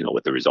gonna,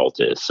 what the result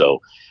is.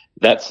 So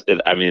that's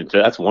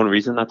one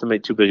reason not to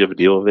make too big of a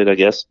deal of it, I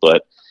guess.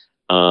 But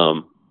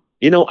I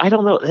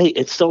don't know. Hey,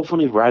 it's so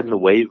funny riding the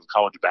wave of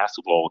college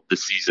basketball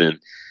this season.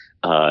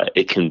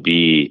 It can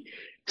be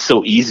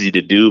so easy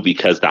to do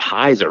because the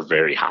highs are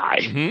very high.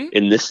 Mm-hmm.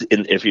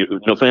 If you're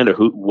no fan of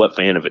what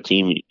fan of a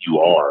team you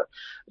are,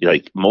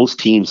 like most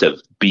teams have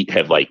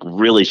like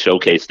really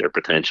showcased their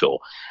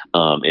potential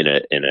in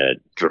a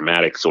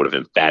dramatic sort of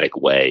emphatic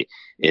way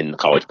in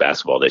college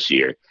basketball this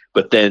year.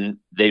 But then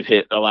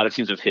a lot of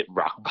teams have hit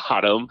rock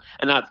bottom,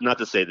 and not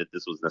to say that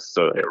this was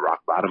necessarily a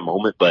rock bottom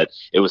moment, but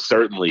it was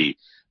certainly.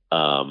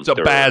 It's a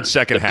bad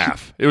second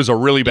half. It was a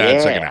really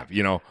bad second half,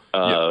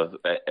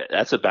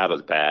 That's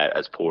about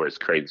as poor as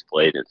Creighton's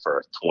played in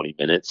for 20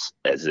 minutes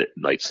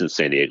since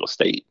San Diego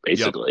State,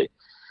 basically. Yep.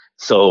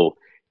 So,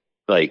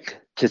 like,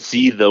 to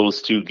see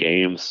those two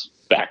games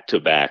back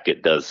to back,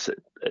 it does,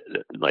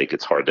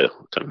 it's hard to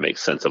kind of make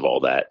sense of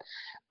all that.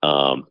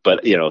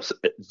 But,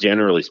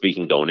 generally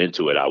speaking, going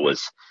into it, I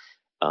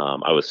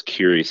was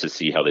curious to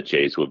see how the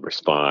Jays would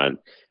respond,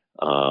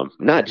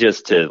 not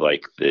just to,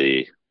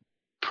 the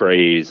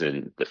praise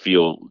and the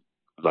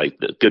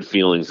good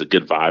feelings, the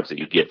good vibes that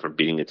you get from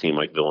beating a team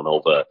like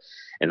Villanova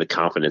and the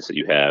confidence that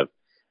you have,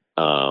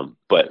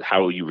 but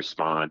how you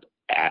respond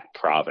at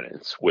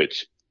Providence,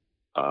 which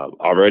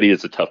already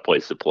is a tough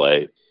place to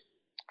play.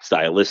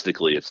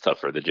 Stylistically, it's tough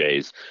for the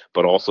Jays,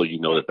 but also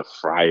that the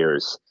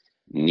Friars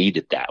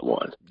needed that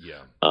one.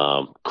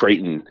 Yeah.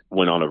 Creighton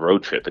went on a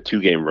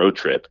 2-game road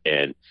trip,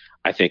 and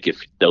I think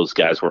if those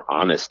guys were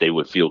honest, they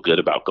would feel good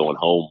about going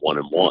home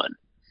 1-1.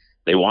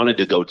 They wanted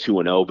to go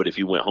 2-0, but if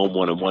you went home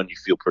 1-1, you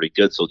feel pretty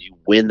good. So you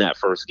win that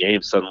first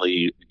game,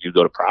 suddenly you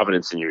go to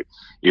Providence and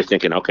you're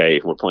thinking,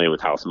 okay, we're playing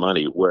with house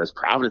money. Whereas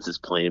Providence is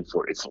playing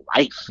for its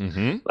life.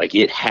 Mm-hmm. Like,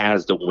 it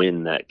has to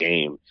win that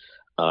game,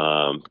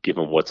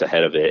 given what's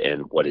ahead of it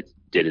and what it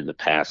did in the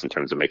past in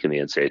terms of making the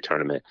NCAA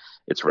tournament,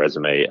 its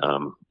resume,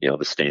 the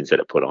stains that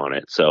it put on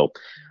it. So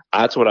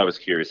that's what I was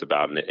curious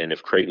about. And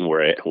if Creighton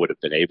would have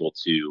been able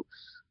to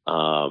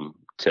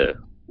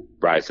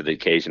rise to the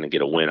occasion and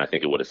get a win, I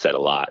think it would have said a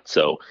lot.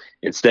 So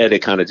instead, it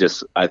kind of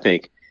just, I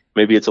think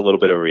maybe it's a little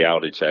bit of a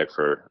reality check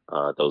for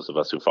those of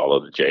us who follow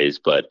the Jays,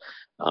 but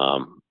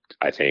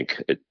I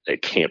think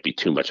it can't be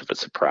too much of a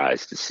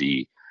surprise to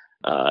see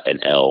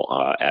an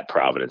L at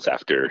Providence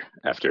after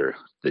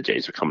the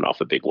Jays are coming off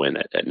a big win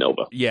at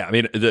Nova. Yeah, I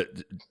mean,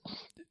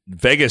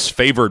 Vegas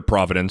favored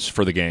Providence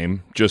for the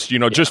game. Just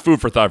just food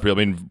for thought. I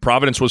mean,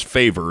 Providence was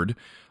favored.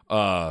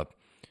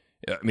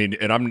 I mean,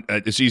 and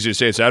it's easy to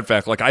say it's that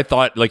fact. Like, I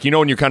thought,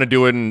 when you're kind of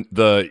doing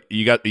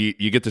you get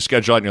the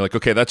schedule out and you're like,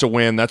 okay, that's a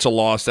win, that's a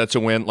loss, that's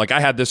a win. Like, I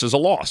had this as a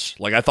loss.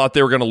 Like, I thought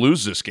they were going to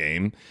lose this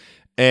game.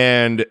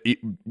 And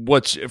as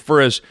much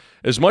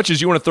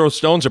as you want to throw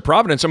stones at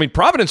Providence, I mean,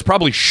 Providence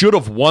probably should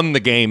have won the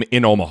game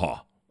in Omaha.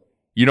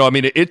 I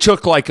mean, it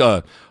took like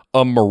a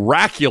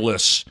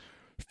miraculous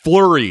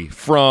flurry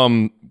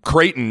from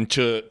Creighton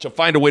to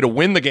find a way to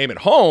win the game at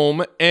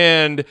home.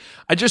 And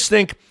I just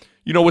think,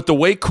 with the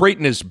way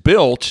Creighton is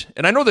built,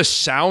 and I know this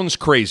sounds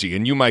crazy,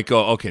 and you might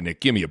go, okay, Nick,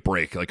 give me a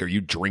break. Like, are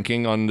you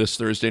drinking on this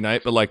Thursday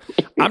night? But,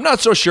 I'm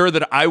not so sure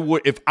that I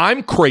would, if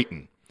I'm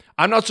Creighton,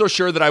 I'm not so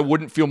sure that I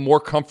wouldn't feel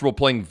more comfortable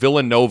playing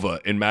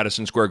Villanova in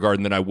Madison Square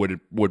Garden than I would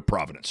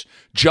Providence,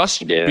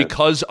 just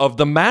because of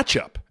the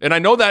matchup. And I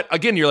know that,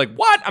 again, you're like,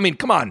 what? I mean,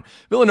 come on.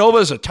 Villanova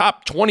is a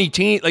top 20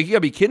 team. Like, you got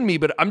to be kidding me.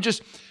 But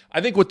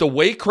I think with the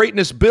way Creighton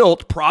is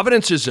built,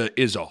 Providence is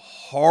a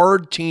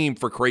hard team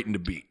for Creighton to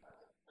beat.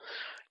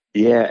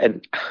 Yeah,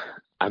 and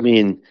I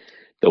mean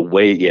the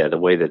way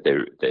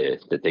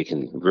that they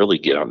can really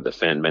get on the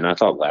defend. Man, I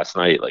thought last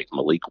night, like,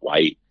 Malik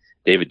White,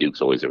 David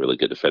Duke's always a really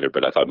good defender,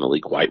 but I thought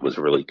Malik White was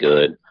really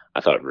good.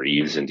 I thought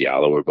Reeves and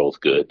Diallo were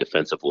both good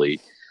defensively,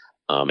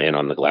 and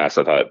on the glass,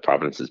 I thought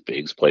Providence's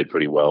bigs played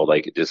pretty well.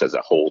 Like, just as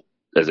a whole,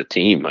 as a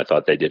team, I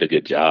thought they did a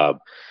good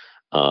job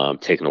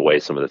taking away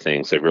some of the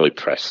things. They really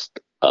pressed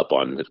up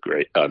on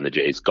the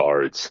Jays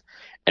guards.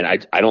 And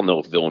I don't know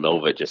if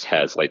Villanova just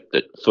has, like,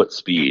 the foot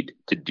speed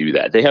to do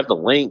that. They have the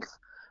length,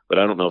 but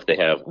I don't know if they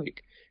have,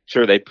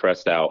 sure, they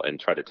pressed out and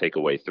tried to take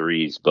away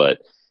threes, but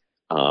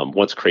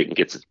once Creighton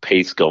gets its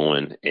pace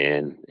going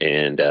and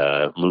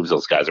moves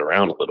those guys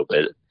around a little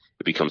bit,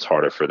 it becomes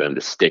harder for them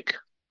to stick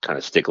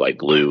like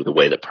glue the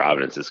way that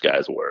Providence's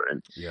guys were.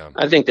 And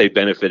I think they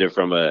benefited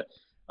from a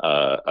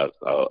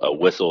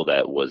whistle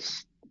that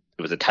was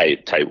a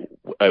tight.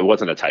 It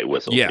wasn't a tight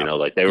whistle.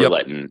 Yeah. They were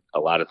letting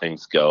a lot of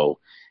things go.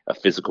 A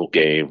physical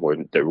game where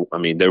there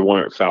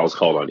weren't fouls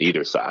called on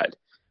either side,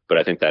 but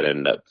I think that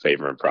ended up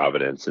favoring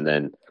Providence. And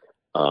then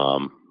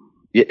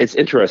it's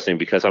interesting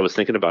because I was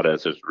thinking about it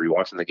as I was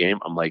rewatching the game.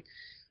 I'm like,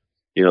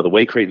 the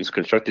way Creighton's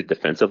constructed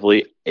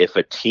defensively, if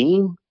a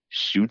team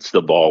shoots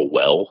the ball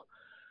well,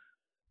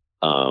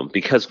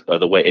 because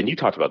of the way, and you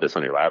talked about this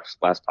on your last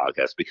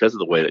podcast, because of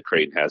the way that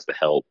Creighton has to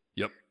help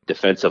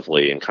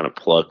defensively and kind of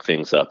plug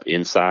things up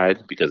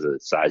inside because of the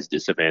size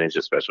disadvantage,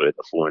 especially at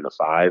the 4 and the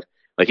 5.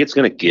 Like, it's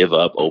going to give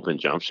up open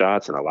jump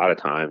shots, and a lot of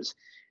times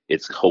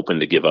it's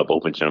hoping to give up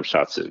open jump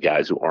shots to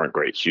guys who aren't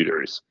great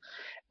shooters.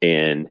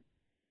 And,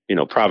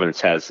 Providence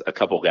has a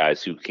couple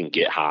guys who can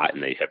get hot,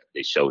 and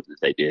they showed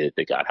that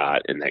they got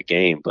hot in that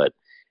game. But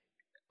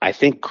I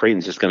think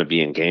Creighton's just going to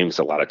be in games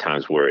a lot of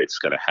times where it's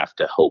going to have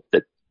to hope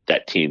that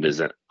that team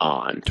isn't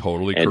on.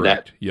 Totally And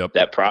correct. Yep.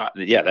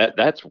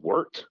 That's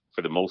worked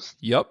for the most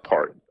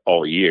part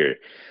all year.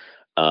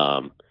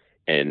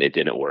 And it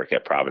didn't work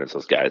at Providence.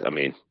 Those guys, I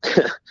mean,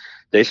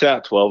 they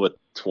shot 12 of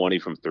 20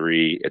 from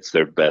three. It's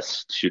their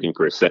best shooting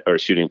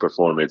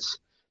performance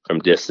from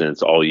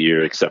distance all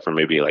year, except for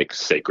maybe like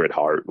Sacred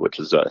Heart, which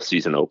is a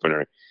season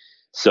opener.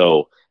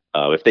 So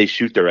if they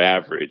shoot their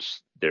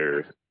average,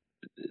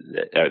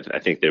 I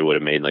think they would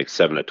have made like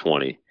 7 of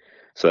 20.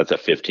 So that's a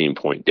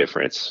 15-point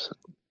difference.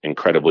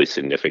 Incredibly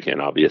significant,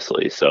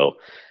 obviously. So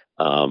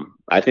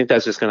I think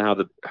that's just kind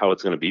of how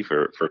it's going to be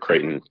for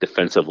Creighton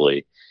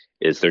defensively.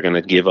 Is they're going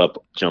to give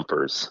up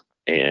jumpers,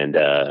 and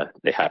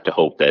they have to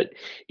hope that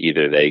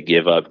either they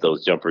give up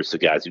those jumpers to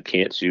guys who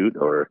can't shoot,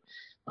 or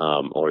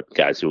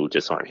guys who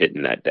just aren't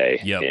hitting that day.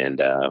 Yep.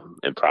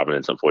 And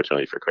Providence,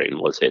 unfortunately for Creighton,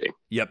 was hitting.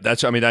 Yep.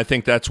 I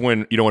think that's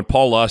when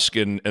Paul Lusk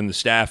and the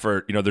staff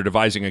are, they're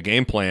devising a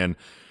game plan.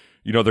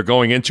 They're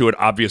going into it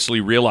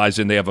obviously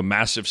realizing they have a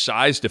massive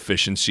size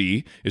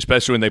deficiency,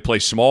 especially when they play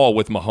small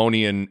with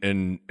Mahoney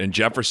and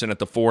Jefferson at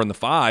the 4 and the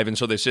 5. And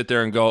so they sit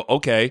there and go,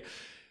 okay,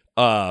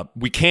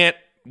 we can't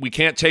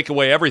take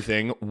away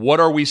everything. What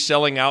are we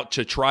selling out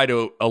to try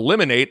to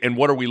eliminate, and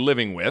what are we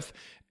living with?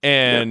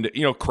 And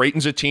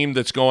Creighton's a team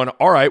that's going,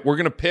 all right, we're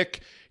going to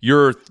pick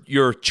your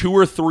 2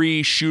 or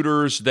 3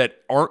 shooters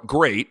that aren't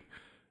great,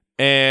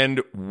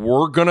 and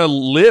we're going to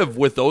live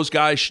with those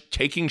guys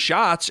taking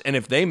shots. And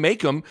if they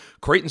make them,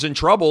 Creighton's in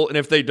trouble. And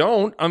if they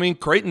don't, I mean,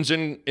 Creighton's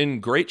in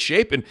great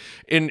shape. And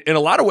in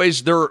a lot of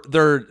ways,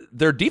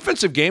 their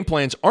defensive game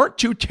plans aren't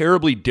too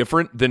terribly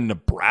different than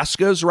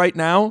Nebraska's right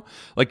now.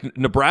 Like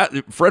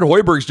Nebraska, Fred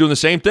Hoiberg's doing the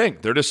same thing.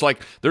 They're just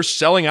like, they're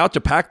selling out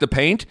to pack the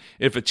paint.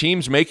 If a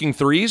team's making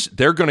threes,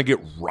 they're going to get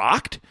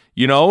rocked,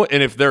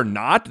 and if they're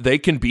not, they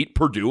can beat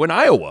Purdue and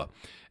Iowa.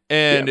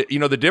 And,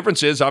 the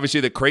difference is obviously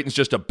that Creighton's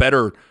just a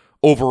better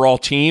overall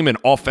team and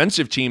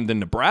offensive team than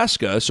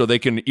Nebraska, so they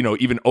can,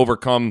 even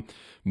overcome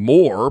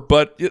more.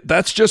 But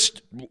that's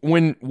just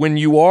when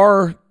you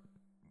are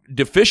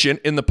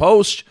deficient in the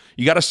post,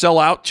 you got to sell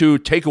out to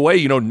take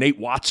away, Nate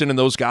Watson and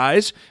those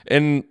guys,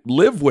 and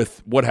live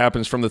with what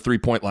happens from the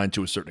 3-point line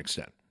to a certain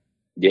extent.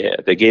 Yeah,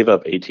 they gave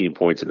up 18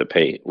 points in the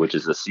paint, which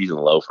is a season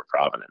low for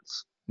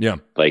Providence. Yeah.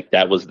 Like,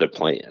 that was their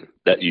plan.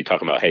 That you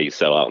talking about, hey, you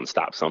sell out and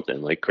stop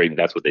something. Like Creighton,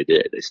 that's what they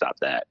did. They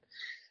stopped that.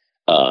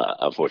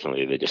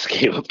 Unfortunately, they just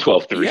gave up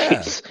 12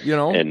 threes,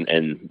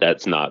 and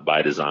that's not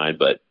by design,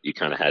 but you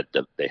kind of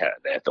they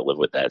have to live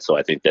with that. So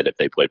I think that if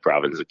they play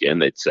Providence again,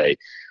 they'd say,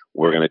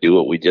 we're going to do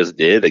what we just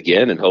did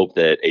again and hope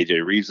that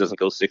AJ Reeves doesn't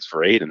go 6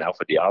 for 8 and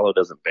Alpha Diallo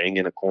doesn't bang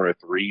in a corner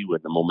 3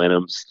 when the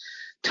momentum's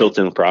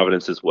tilting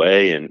Providence's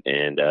way, and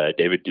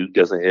David Duke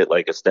doesn't hit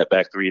like a step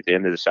back 3 at the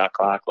end of the shot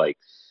clock. Like,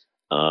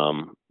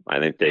 I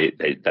think they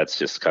that's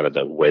just kind of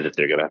the way that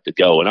they're going to have to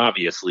go. And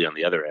obviously on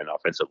the other end,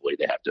 offensively,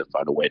 they have to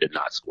find a way to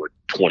not score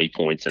 20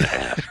 points and a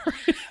half.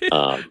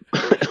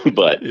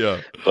 But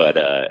they,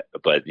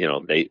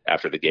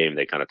 after the game,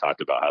 they kind of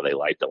talked about how they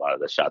liked a lot of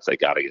the shots they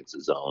got against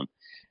the zone.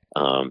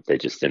 They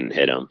just didn't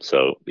hit them.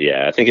 So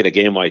yeah, I think in a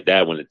game like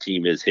that, when the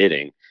team is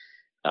hitting,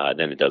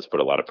 then it does put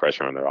a lot of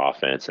pressure on their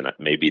offense. And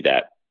maybe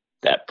that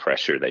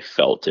pressure, they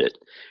felt it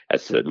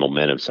as the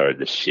momentum started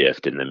to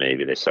shift, and then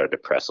maybe they started to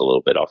press a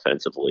little bit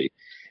offensively.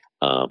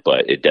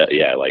 But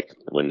like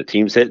when the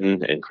team's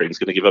hitting and Creighton's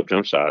going to give up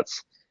jump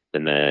shots,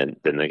 then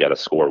they got to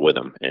score with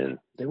them, and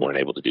they weren't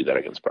able to do that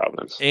against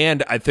Providence.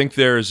 And I think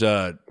there's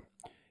when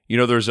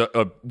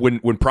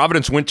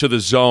Providence went to the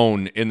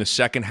zone in the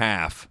second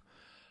half,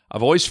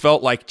 I've always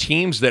felt like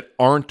teams that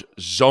aren't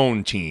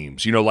zone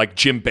teams, like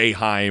Jim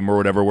Boeheim or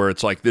whatever, where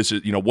it's like this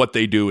is, what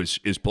they do is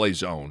play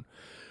zone.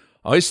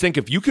 I always think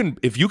if you can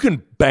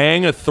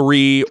bang a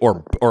 3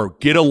 or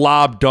get a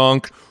lob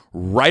dunk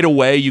right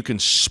away, you can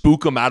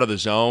spook them out of the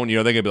zone.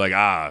 They're gonna be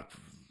like,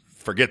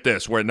 forget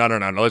this.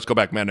 No, let's go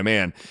back man to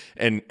man.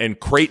 And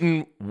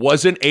Creighton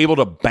wasn't able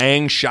to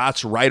bang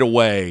shots right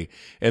away,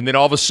 and then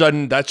all of a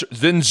sudden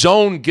then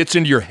zone gets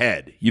into your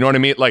head. You know what I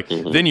mean? Like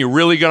then you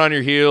really get on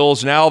your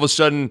heels. Now all of a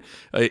sudden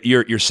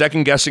you're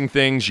second guessing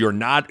things. You're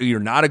not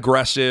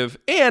aggressive.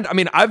 And I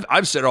mean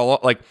I've said all,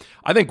 like,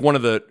 I think one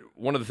of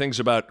the things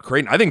about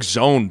Creighton, I think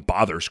zone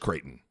bothers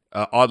Creighton.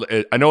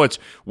 I know it's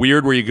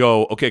weird where you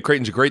go, okay,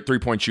 Creighton's a great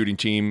 3-point shooting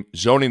team.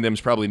 Zoning them is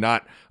probably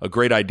not a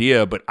great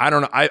idea, but I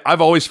don't know.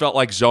 I've always felt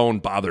like zone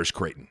bothers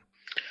Creighton.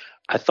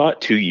 I thought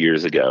 2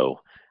 years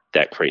ago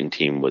that Creighton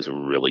team was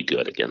really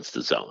good against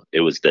the zone. It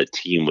was the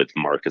team with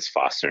Marcus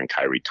Foster and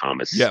Kyrie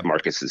Thomas. Yeah.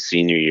 Marcus's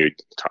senior year,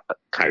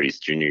 Kyrie's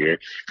junior year,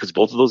 because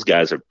both of those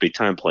guys are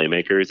big-time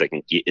playmakers. They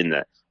can get in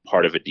the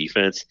part of a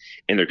defense,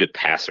 and they're good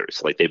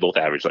passers. Like, they both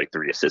average like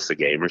 3 assists a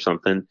game or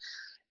something.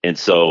 And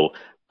so,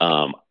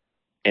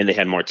 and they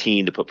had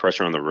Martine to put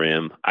pressure on the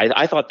rim.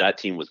 I thought that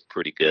team was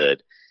pretty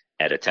good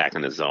at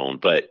attacking the zone.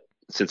 But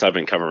since I've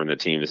been covering the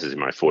team, this is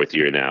my 4th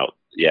year now.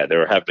 Yeah,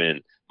 there have been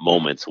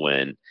moments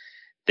when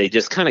they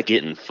just kind of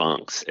get in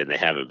funks and they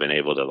haven't been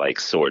able to like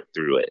sort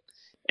through it.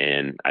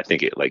 And I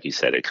think it, like you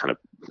said, it kind of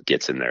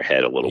gets in their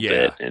head a little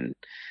bit. And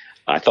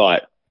I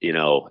thought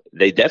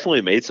they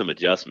definitely made some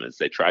adjustments.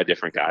 They tried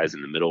different guys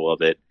in the middle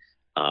of it.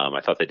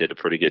 I thought they did a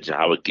pretty good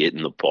job of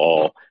getting the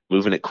ball,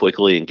 moving it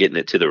quickly and getting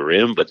it to the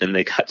rim, but then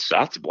they got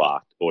shots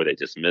blocked or they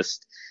just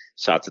missed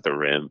shots at the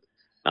rim.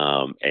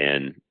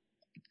 And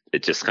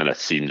it just kind of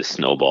seemed to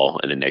snowball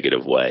in a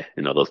negative way.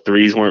 Those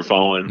threes weren't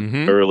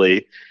falling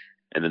early,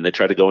 and then they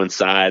tried to go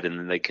inside, and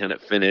then they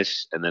couldn't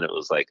finish, and then it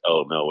was like,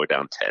 oh no, we're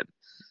down 10.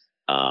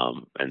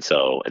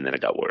 And then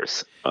it got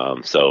worse.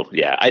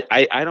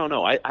 I don't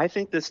know. I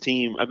think this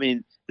team,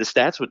 the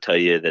stats would tell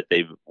you that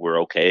they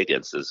were okay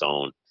against the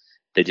zone.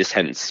 They just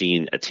hadn't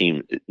seen a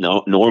team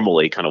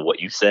normally kind of what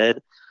you said.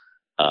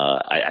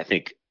 I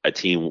think a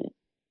team,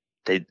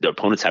 the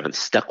opponents haven't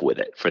stuck with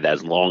it for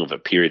as long of a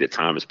period of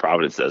time as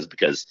Providence does,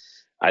 because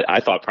I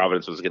thought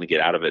Providence was going to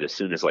get out of it as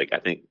soon as, I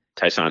think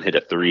Tyshawn hit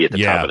a three at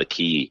the top of the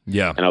key.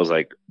 Yeah. And I was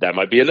like, that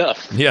might be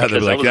enough. Yeah.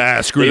 They're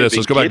like, screw this.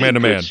 Let's go back man to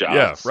man.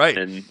 Yeah. Right.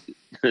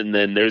 And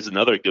then there's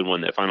another good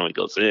one that finally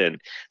goes in.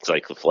 It's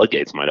like the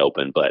floodgates might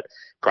open, but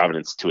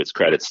Providence, to its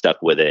credit,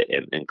 stuck with it,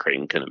 and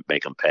Creighton couldn't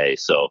make them pay.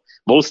 So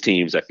most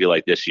teams, I feel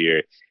like this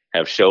year,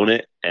 have shown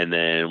it, and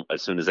then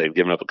as soon as they've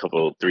given up a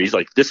couple of threes,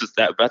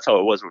 that's how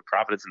it was with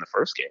Providence in the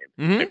first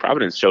game.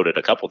 Providence showed it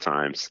a couple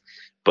times,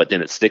 but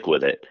didn't stick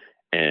with it.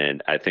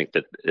 And I think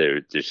that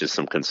there's just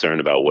some concern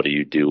about what do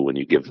you do when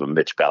you give a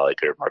Mitch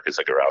Ballack or Marcus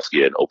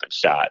Zagorowski an open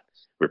shot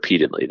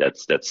repeatedly.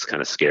 That's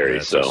kind of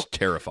scary. So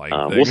terrifying.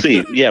 We'll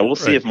see. Yeah, we'll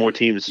see if more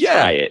teams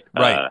try it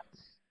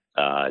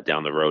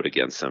down the road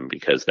against them,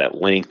 because that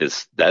length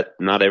is that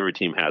not every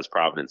team has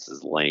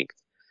Providence's length.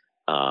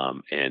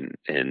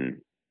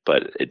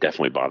 But it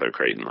definitely bothered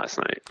Creighton last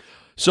night.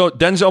 So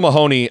Denzel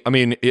Mahoney,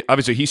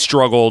 obviously he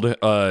struggled.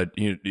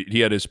 He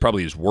had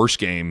probably his worst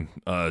game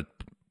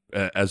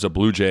as a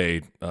Blue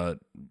Jay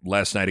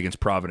last night against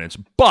Providence.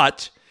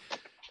 But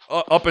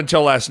up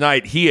until last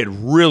night, he had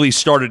really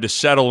started to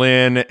settle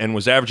in and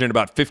was averaging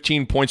about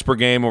 15 points per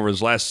game over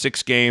his last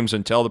 6 games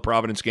until the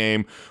Providence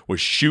game,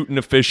 was shooting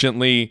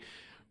efficiently.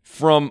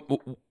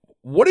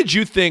 What did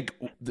you think?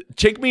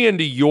 Take me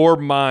into your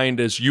mind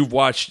as you've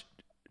watched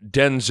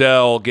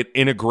Denzel get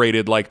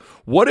integrated. Like,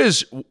 what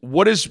has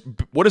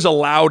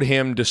allowed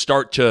him to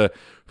start to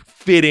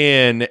fit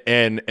in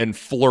and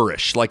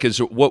flourish? Like,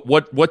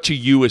 what to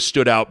you has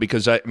stood out?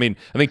 Because I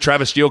think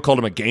Travis Steele called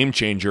him a game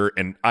changer,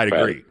 and I'd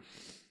agree.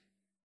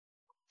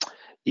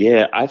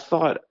 Yeah, I just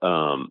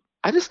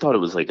thought it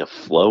was like a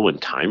flow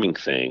and timing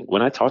thing.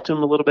 When I talked to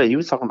him a little bit, he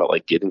was talking about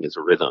getting his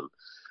rhythm.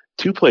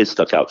 2 plays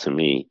stuck out to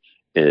me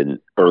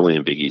early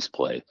in Big East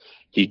play.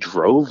 He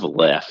drove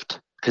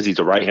left because he's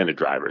a right-handed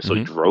driver. So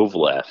he drove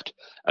left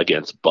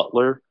against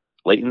Butler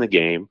late in the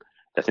game.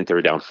 I think they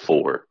were down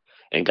 4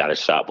 and got a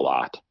shot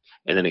blocked.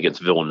 And then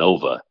against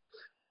Villanova,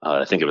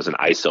 I think it was an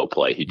ISO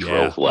play. He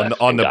drove left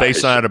on the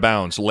baseline out of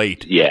bounds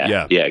late.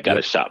 Got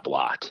a shot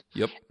blocked.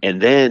 Yep. And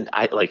then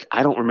I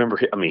don't remember.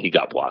 He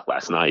got blocked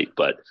last night,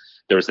 but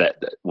there was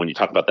that when you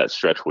talk about that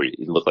stretch where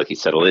he looked like he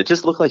settled. It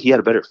just looked like he had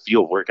a better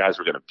feel of where guys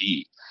were going to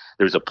be.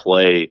 There's a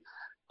play,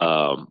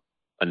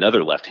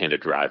 another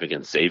left-handed drive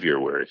against Xavier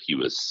where he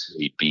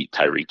beat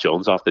Tyreek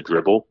Jones off the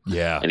dribble.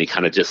 Yeah. And he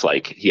kind of just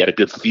he had a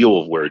good feel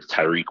of where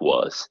Tyreek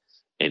was.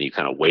 And he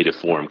kind of waited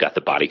for him, got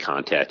the body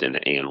contact, and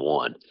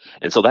won.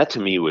 And so that to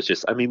me was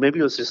just, maybe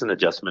it was just an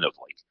adjustment of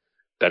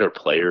better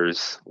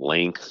players,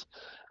 length,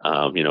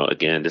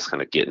 again, just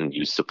kind of getting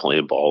used to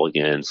playing ball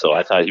again. So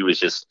I thought he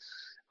was just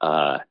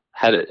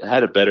had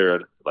a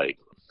better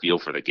feel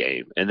for the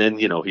game. And then,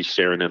 he's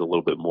sharing it a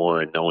little bit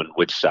more and knowing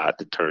which shot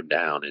to turn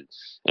down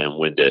and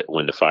when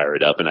to fire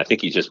it up. And I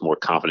think he's just more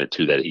confident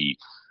too that he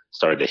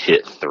started to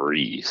hit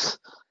threes,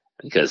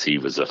 because he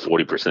was a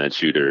 40%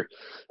 shooter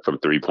from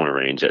 3-point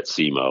range at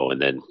SEMO,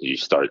 and then he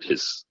started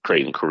his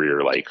Creighton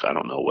career I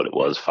don't know what it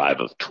was, 5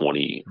 of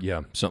 20.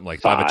 Yeah, something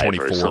like 5 of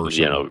 24 or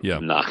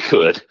something. Not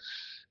good.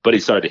 But he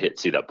started to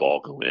see that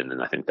ball go in,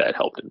 and I think that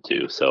helped him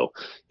too. So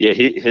yeah,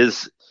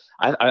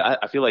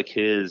 I feel like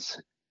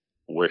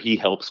where he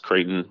helps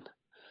Creighton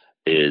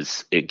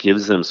is it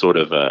gives them sort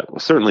of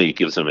certainly it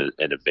gives them an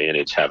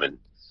advantage having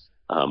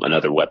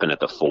another weapon at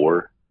the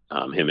 4.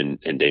 Him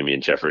and Damian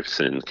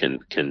Jefferson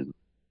can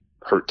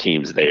hurt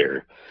teams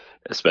there,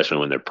 especially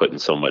when they're putting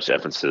so much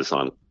emphasis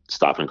on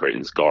stopping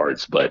Creighton's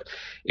guards. But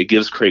it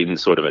gives Creighton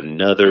sort of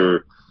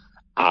another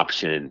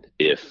option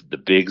if the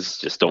bigs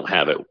just don't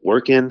have it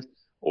working,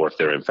 or if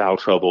they're in foul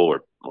trouble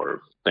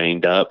or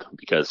banged up,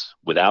 because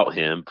without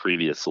him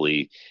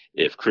previously,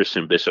 if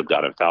Christian Bishop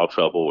got in foul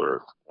trouble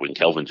or when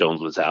Kelvin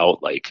Jones was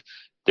out,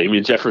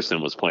 Damian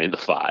Jefferson was playing the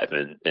 5,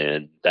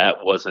 and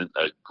that wasn't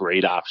a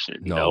great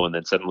option, you know, and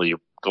then suddenly you're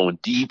going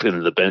deep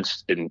into the bench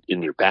in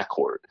your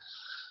backcourt.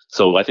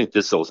 So I think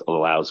this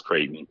allows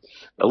Creighton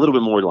a little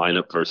bit more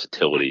lineup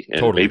versatility.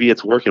 And maybe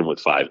it's working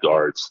with 5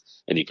 guards,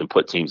 and you can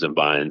put teams in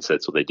binds.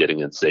 That's what they did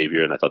against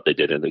Xavier, and I thought they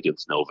did it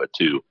against Nova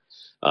too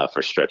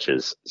for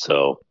stretches.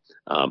 So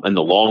in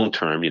the long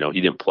term, he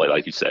didn't play,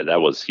 like you said.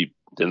 He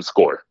didn't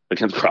score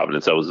against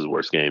Providence. That was his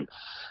worst game.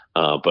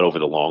 But over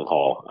the long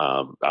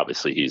haul,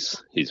 obviously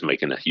he's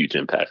making a huge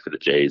impact for the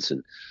Jays.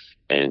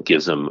 and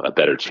gives them a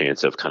better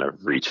chance of kind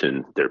of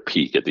reaching their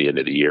peak at the end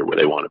of the year where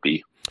they want to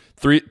be.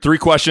 Three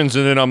questions,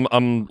 and then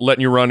I'm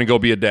letting you run and go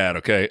be a dad.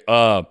 Okay.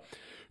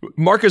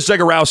 Marcus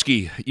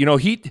Zegarowski,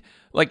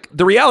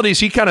 the reality is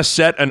he kind of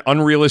set an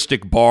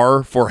unrealistic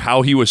bar for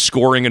how he was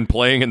scoring and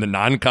playing in the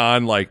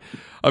non-con. I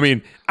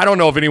don't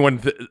know if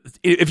anyone,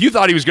 if you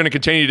thought he was going to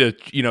continue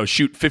to,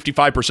 shoot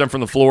 55%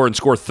 from the floor and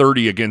score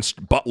 30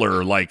 against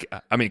Butler,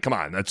 come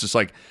on, that's just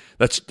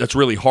that's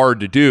really hard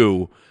to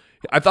do.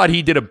 I thought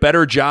he did a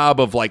better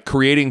job of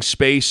creating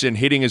space and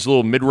hitting his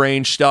little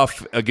mid-range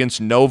stuff against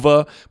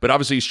Nova, but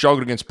obviously he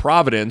struggled against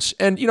Providence.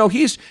 And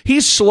he's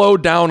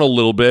slowed down a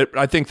little bit.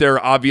 I think there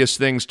are obvious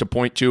things to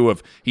point to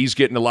of he's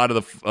getting a lot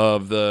of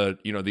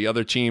the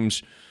other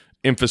team's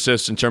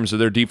emphasis in terms of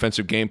their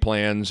defensive game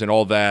plans and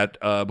all that.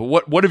 But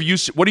what are you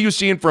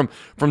seeing from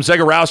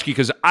Zegarowski?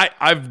 Because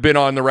I've been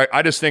on the right.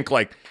 I just think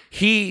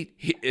he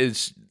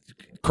is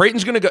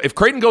Creighton's going to go. If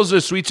Creighton goes to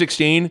the Sweet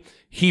 16,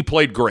 he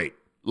played great.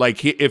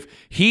 If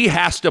he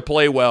has to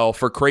play well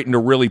for Creighton to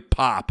really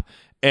pop,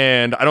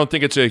 and I don't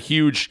think it's a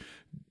huge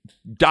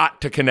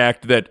dot to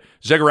connect that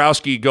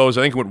Zegarowski goes,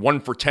 I think it went 1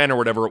 for 10 or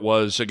whatever it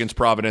was against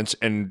Providence,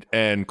 and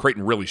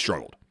Creighton really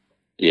struggled.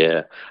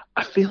 Yeah,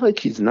 I feel like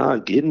he's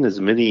not getting as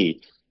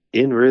many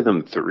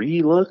in-rhythm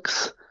 3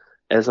 looks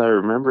as I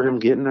remember him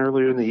getting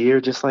earlier in the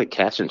year, just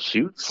catch and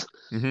shoots.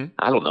 Mm-hmm.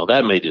 I don't know.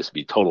 That may just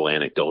be total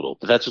anecdotal,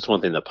 but that's just one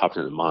thing that popped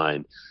into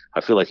mind. I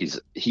feel like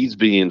he's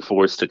being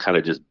forced to kind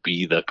of just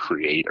be the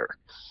creator,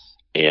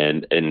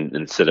 and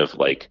instead of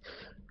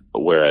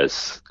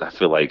whereas I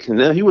feel like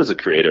he was a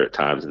creator at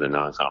times in the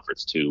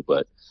non-conference too,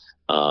 but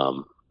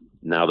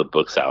now the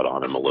book's out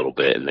on him a little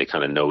bit, and they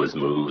kind of know his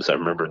moves. I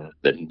remember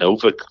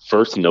the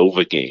first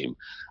Nova game,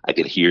 I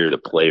could hear the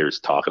players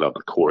talking on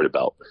the court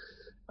about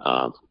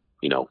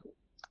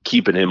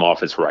keeping him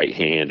off his right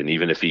hand, and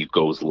even if he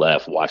goes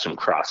left, watch him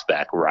cross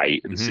back right.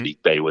 And mm-hmm.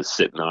 Sadiq Bey was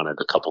sitting on it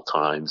a couple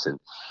times, and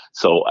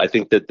so I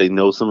think that they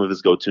know some of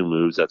his go-to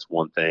moves. That's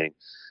one thing.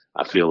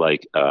 I feel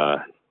like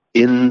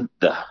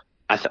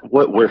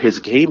where his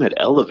game had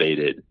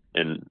elevated,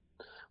 and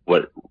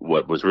what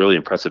was really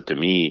impressive to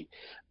me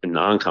in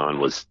non-con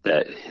was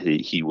that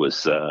he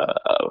was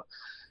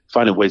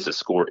finding ways to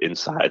score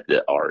inside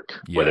the arc,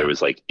 whether it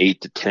was 8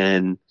 to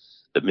 10,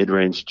 the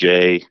mid-range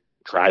J,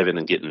 driving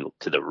and getting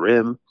to the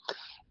rim.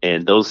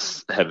 And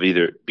those have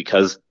either,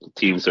 because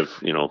teams have,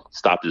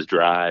 stopped his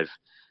drive,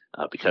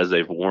 because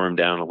they've worn him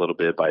down a little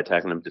bit by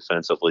attacking him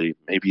defensively.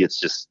 Maybe it's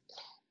just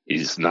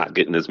he's not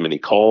getting as many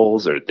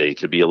calls, or they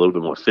could be a little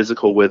bit more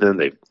physical with him.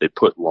 They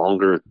put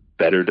longer,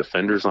 better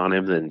defenders on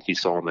him than he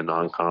saw in the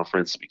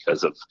non-conference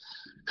because of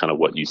kind of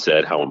what you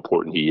said, how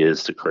important he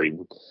is to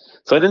Creighton.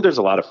 So I think there's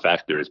a lot of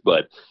factors,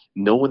 but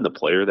knowing the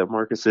player that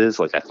Marcus is,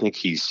 I think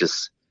he's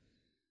just,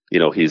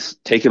 he's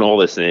taking all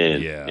this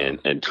in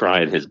and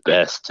trying his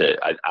best to.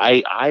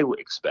 I would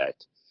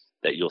expect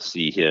that you'll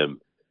see him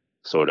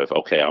sort of,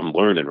 okay, I'm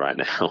learning right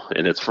now,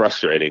 and it's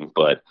frustrating,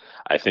 but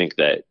I think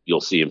that you'll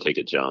see him take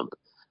a jump.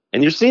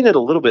 And you're seeing it a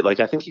little bit.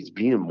 I think he's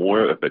being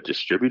more of a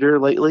distributor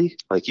lately.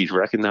 He's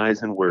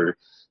recognizing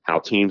how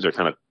teams are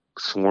kind of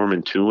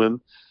swarming to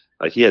him.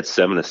 He had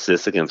 7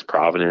 assists against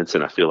Providence,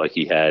 and I feel like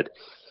he had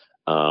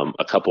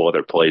a couple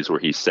other plays where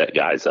he set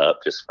guys up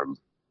just from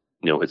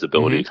his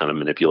ability mm-hmm. to kind of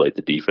manipulate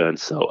the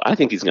defense. So I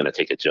think he's going to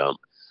take a jump,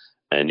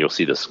 and you'll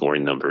see the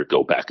scoring number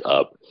go back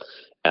up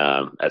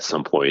at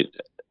some point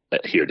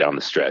here down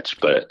the stretch.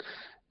 But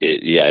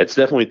it's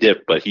definitely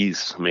dipped. But he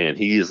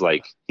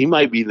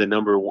might be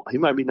number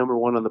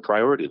one on the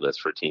priority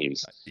list for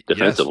teams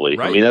defensively. Yes,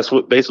 right. I mean, that's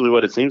basically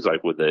what it seems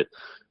like with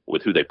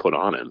who they put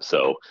on him.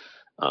 So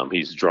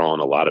he's drawing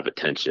a lot of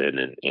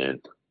attention,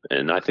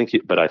 and I think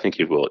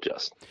he will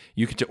adjust.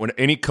 You can when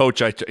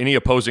any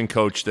opposing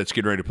coach that's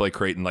getting ready to play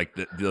Creighton,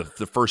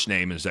 the first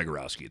name is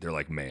Zegarowski. They're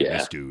like, man,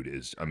 this dude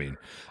is. I mean,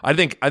 I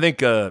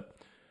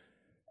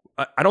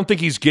don't think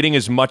he's getting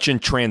as much in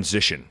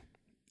transition,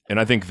 and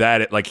I think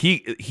that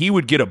he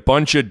would get a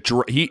bunch of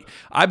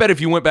I bet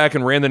if you went back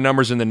and ran the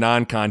numbers in the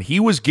non-con, he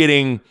was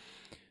getting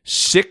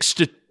 6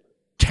 to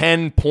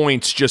 10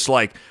 points, just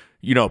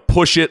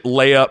push it,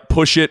 layup,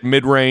 push it,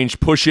 mid-range,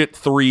 push it,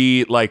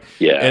 3,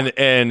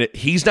 and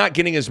he's not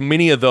getting as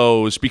many of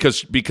those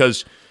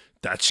because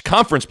that's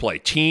conference play.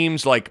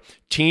 Teams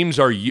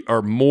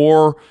are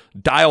more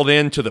dialed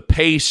into the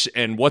pace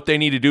and what they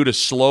need to do to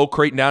slow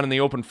Creighton down in the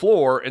open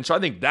floor, and so I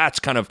think that's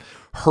kind of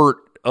hurt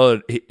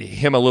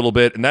him a little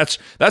bit, and that's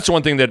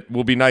one thing that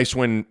will be nice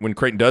when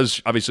Creighton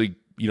does obviously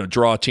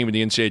draw a team in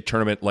the NCAA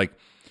tournament.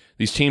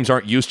 These teams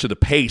aren't used to the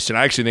pace, and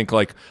I actually think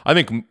I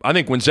think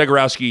when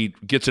Zegarowski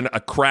gets a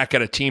crack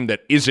at a team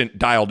that isn't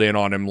dialed in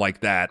on him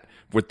like that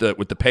with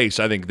the pace,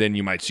 I think then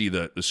you might see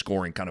the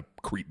scoring kind of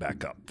creep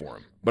back up for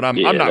him. But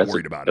I'm not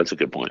worried about it. That's a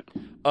good point.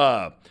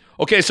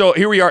 Okay, so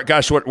here we are,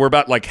 gosh, we're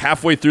about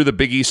halfway through the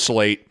Big East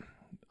slate.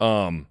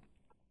 How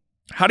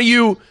do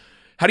you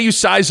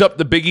size up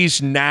the Big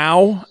East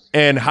now,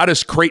 and how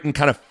does Creighton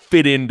kind of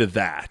fit into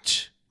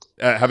that?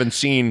 Having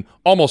seen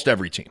almost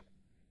every team.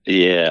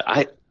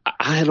 Yeah,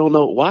 I don't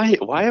know why.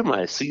 Why am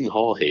I a Seton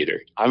Hall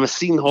hater? I'm a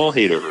Seton Hall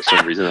hater for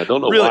some reason. I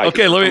don't know Really? why.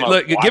 Okay,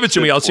 give it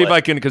to me. I'll see if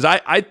I can, because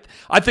I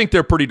think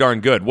they're pretty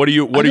darn good. What do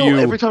you?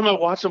 Every time I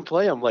watch them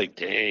play, I'm like,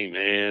 dang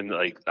man!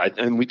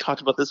 And we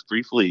talked about this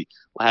briefly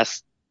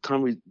last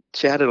time we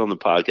chatted on the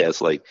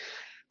podcast. Like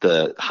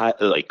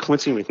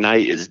Quincy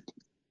McKnight is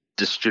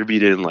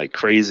distributing like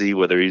crazy,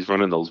 whether he's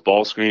running those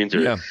ball screens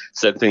or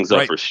setting things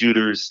up for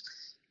shooters.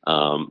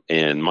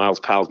 And Miles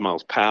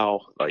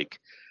Powell. Like,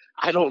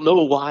 I don't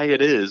know why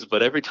it is,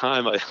 but every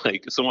time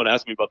someone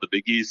asks me about the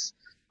Big East,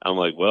 I'm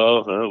like,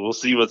 well, we'll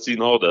see what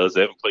Seton Hall does.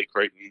 They haven't played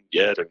Creighton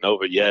yet or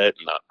Nova yet,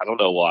 and I don't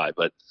know why,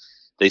 but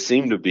they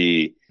seem to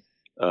be.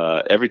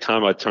 Every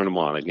time I turn them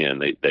on again,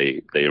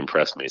 they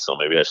impress me. So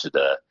maybe I should.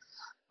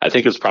 I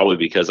think it's probably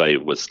because I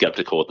was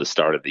skeptical at the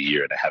start of the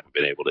year, and I haven't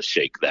been able to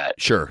shake that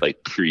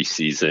like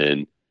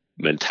preseason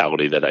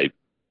mentality that I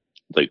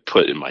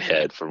put in my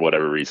head for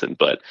whatever reason.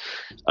 But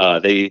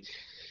they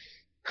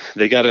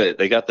got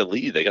the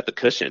lead, they got the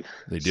cushion.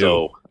 They do.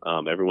 So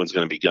everyone's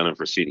going to be gunning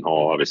for Seton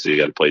Hall. Obviously, you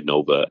got to play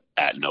Nova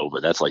at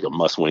Nova. That's like a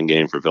must-win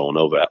game for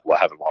Villanova. Well,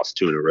 having lost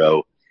 2 in a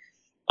row.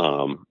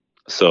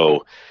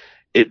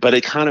 But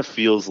it kind of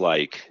feels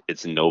like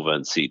it's Nova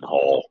and Seton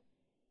Hall,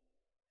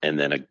 and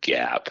then a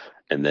gap,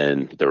 and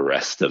then the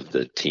rest of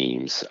the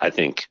teams. I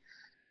think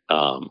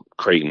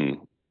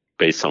Creighton,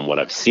 based on what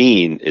I've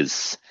seen,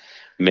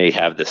 may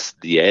have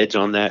the edge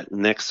on that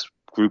next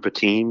group of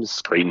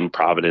teams: Creighton,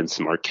 Providence,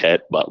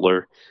 Marquette,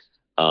 Butler.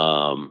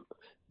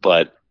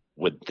 But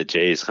with the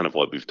Jays, kind of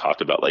what we've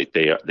talked about, like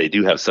they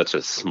do have such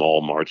a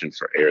small margin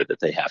for error that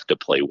they have to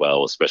play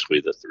well, especially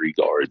the 3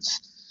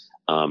 guards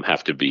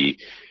have to be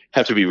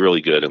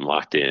really good and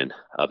locked in.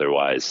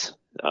 Otherwise,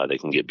 they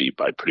can get beat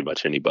by pretty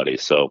much anybody.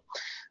 So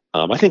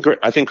I think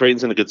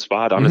Creighton's in a good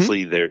spot.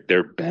 Honestly,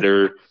 they're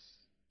better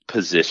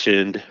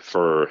positioned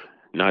for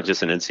not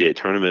just an NCAA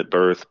tournament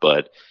berth,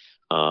 but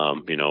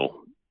the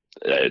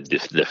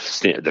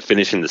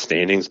finish in the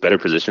standings, better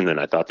position than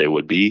I thought they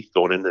would be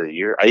going into the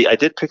year. I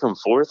did pick them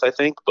 4th, I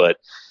think, but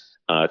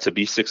to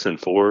be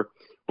 6-4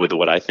 with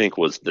what I think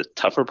was the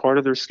tougher part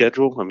of their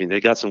schedule. I mean,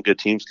 they got some good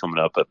teams coming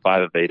up at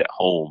 5 of 8 at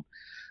home.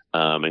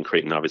 And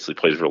Creighton obviously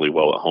plays really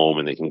well at home,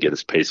 and they can get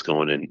his pace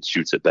going and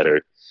shoots it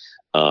better.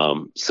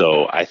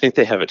 So I think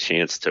they have a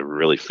chance to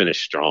really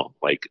finish strong,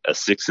 like a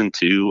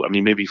 6-2. I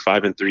mean, maybe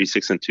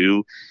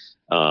 5-3,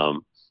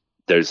 6-2.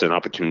 There's an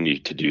opportunity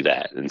to do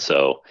that, and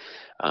so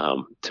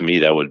to me,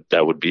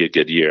 that would be a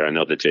good year. I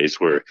know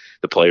the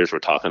players were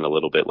talking a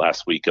little bit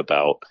last week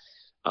about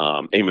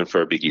aiming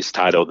for a Big East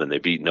title. Then they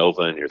beat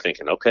Nova, and you're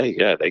thinking, okay,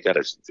 yeah, they got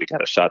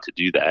a shot to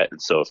do that.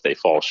 And so if they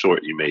fall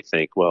short, you may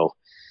think, well,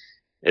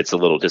 it's a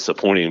little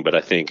disappointing. But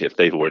I think if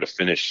they were to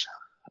finish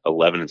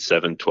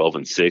 11-7,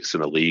 12-6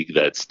 in a league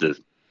that's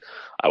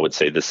I would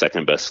say the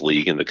second best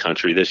league in the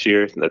country this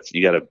year,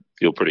 you got to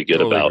feel pretty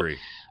good about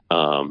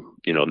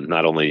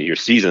not only your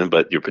season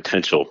but your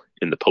potential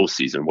in the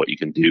postseason, what you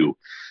can do,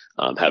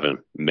 having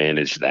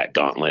managed that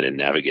gauntlet and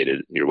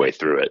navigated your way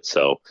through it.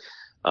 So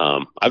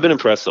I've been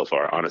impressed so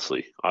far,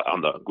 honestly.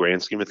 On the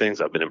grand scheme of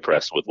things, I've been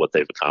impressed with what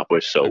they've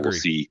accomplished. So we'll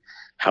see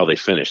how they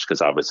finish,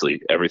 because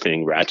obviously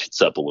everything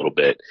ratchets up a little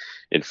bit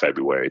in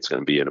February. It's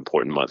going to be an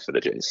important month for the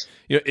Jays.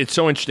 It's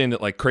so interesting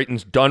that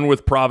Creighton's done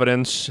with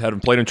Providence, haven't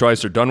played them twice.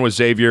 They're done with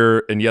Xavier,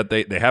 and yet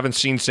they haven't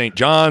seen St.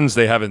 John's.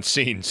 They haven't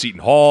seen Seton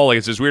Hall.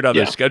 It's just weird how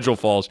their schedule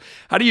falls.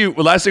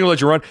 Last thing I'll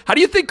let you run, how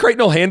do you think Creighton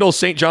will handle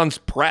St. John's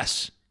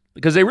press?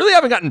 Because they really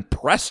haven't gotten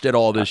pressed at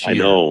all this year. I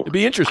know. It'd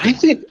be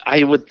interesting.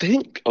 I would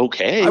think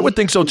okay. I would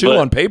think so too.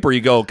 On paper, you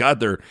go, God,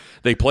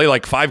 they play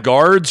like 5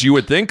 guards. You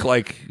would think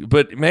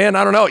but man,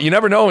 I don't know. You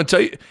never know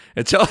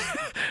until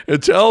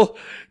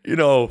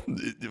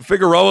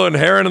Figueroa and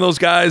Heron and those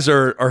guys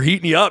are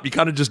heating you up. You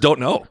kind of just don't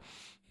know.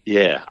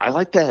 Yeah, I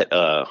like that.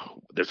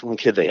 There's one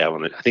kid they have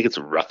on it. I think it's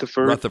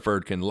Rutherford.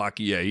 Rutherford can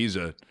lucky. Yeah, he's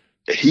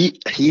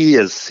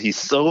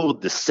so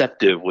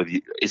deceptive with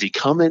you. Is he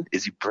coming?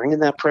 Is he bringing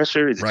that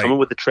pressure? Is he coming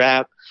with the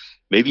trap?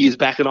 Maybe he's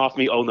backing off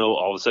me. Oh no,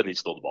 all of a sudden he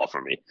stole the ball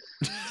from me.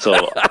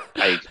 So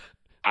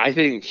I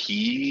think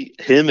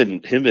him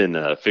and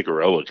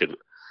Figueroa could,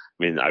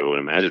 I would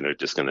imagine they're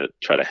just going to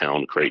try to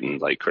hound Creighton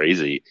like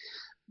crazy.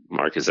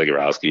 Marcus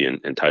Zagorowski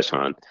and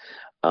Tyshawn.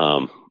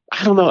 I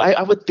don't know.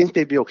 I would think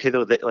they'd be okay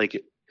though. They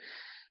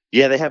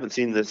haven't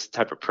seen this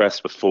type of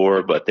press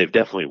before, but they've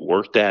definitely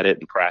worked at it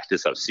in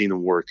practice. I've seen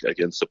them work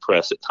against the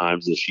press at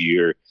times this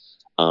year.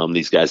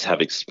 These guys have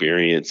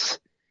experience.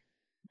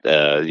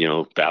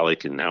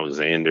 Balik and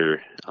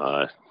Alexander,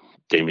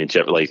 Damian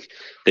Jeff,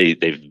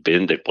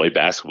 they've played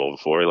basketball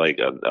before,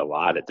 a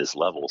lot at this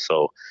level.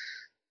 So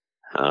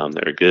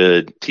they're a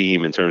good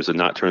team in terms of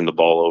not turning the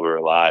ball over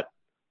a lot.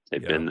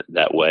 They've been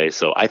that way.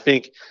 So I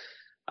think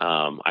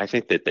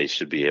that they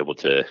should be able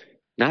to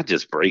not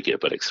just break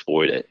it, but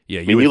exploit it.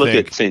 Yeah, you look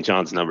at St.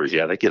 John's numbers.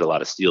 Yeah, they get a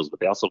lot of steals,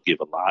 but they also give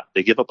a lot.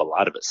 They give up a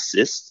lot of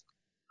assists,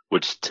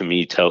 which to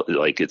me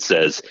it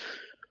says,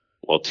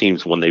 well,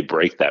 teams when they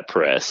break that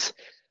press,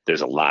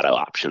 there's a lot of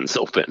options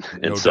open,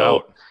 and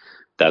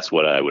that's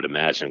what I would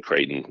imagine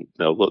Creighton.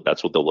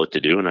 That's what they'll look to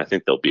do, and I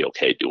think they'll be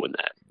okay doing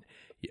that.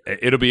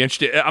 It'll be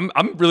interesting.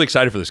 I'm really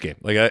excited for this game.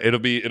 Like it'll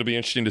be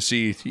interesting to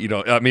see.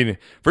 I mean,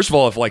 first of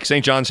all, if like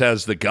St. John's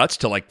has the guts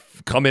to like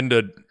come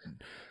into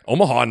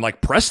Omaha and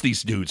like press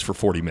these dudes for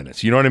 40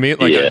 minutes, you know what I mean?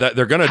 Like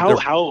they're gonna.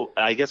 How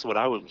I guess what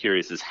I was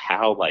curious is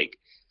how like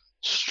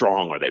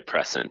strong are they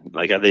pressing?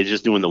 Like are they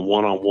just doing the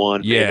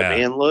one-on-one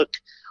man look,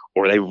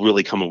 or are they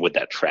really coming with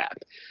that trap?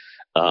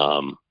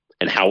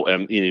 And how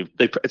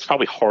it's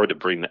probably hard to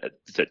bring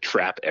the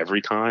trap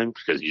every time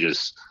because you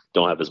just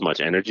don't have as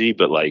much energy.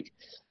 But like,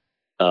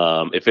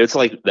 if it's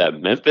like that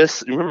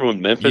Memphis, remember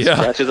when Memphis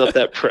scratches up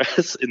that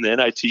press in the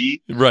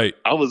NIT? Right.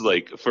 I was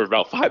like, for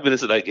about 5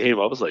 minutes of that game,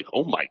 I was like,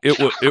 oh my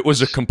god, it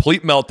was a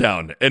complete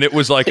meltdown, and it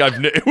was like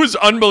it was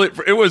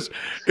unbelievable.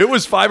 It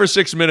was 5 or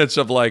 6 minutes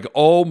of like,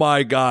 oh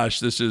my gosh,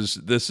 this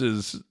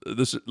is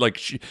like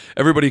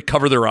everybody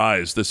cover their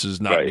eyes. This is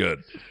not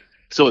good.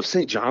 So if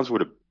St. John's were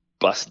to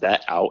bust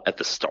that out at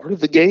the start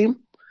of the game,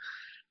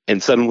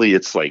 and suddenly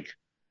it's like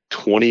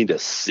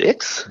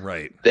 20-6,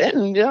 right?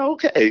 Then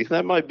okay,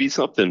 that might be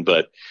something.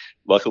 But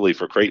luckily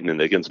for Creighton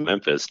and against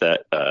Memphis,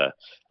 that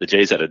the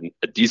Jays had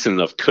a decent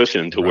enough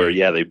cushion to where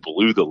they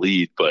blew the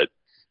lead, but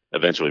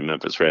eventually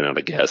Memphis ran out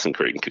of gas and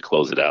Creighton could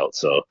close it out.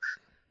 So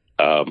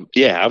I'm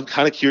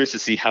kind of curious to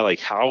see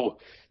how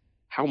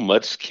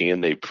much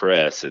can they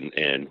press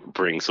and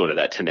bring sort of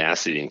that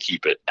tenacity and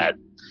keep it at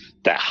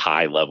that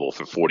high level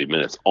for 40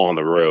 minutes on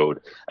the road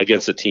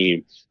against a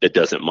team that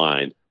doesn't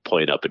mind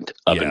playing up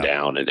and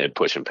down and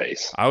pushing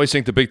pace. I always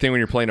think the big thing when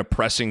you're playing a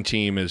pressing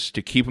team is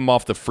to keep them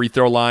off the free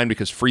throw line,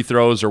 because free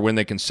throws are when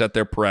they can set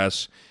their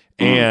press.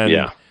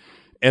 And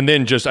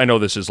then just, I know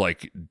this is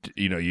like,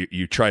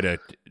 you try to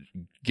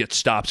get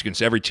stops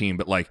against every team,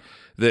 but like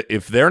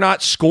if they're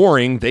not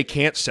scoring, they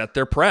can't set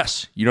their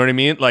press. You know what I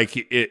mean? Like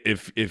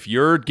if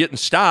you're getting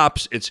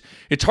stops, it's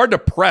hard to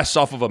press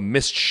off of a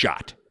missed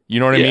shot. You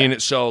know what I mean?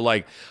 So,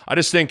 like, I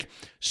just think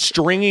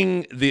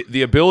stringing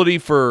the ability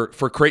for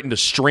Creighton to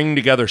string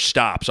together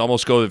stops,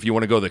 almost go, if you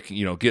want to go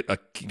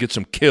get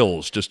some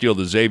kills to steal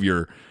the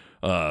Xavier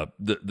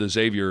the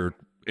Xavier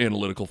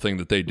analytical thing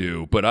that they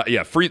do. But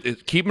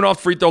keeping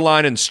off free throw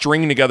line and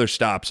stringing together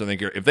stops. I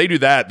think if they do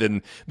that,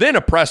 then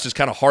a press is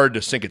kind of hard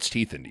to sink its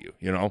teeth into you.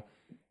 You know?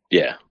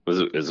 Yeah,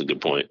 it's a good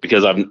point,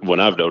 because what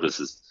I've noticed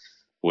is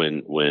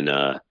when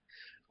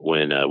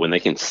they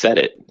can set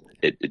it.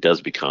 It does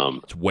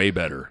become. It's way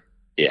better.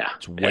 Yeah.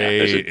 It's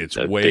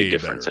way big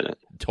difference better. In it.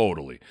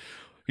 Totally.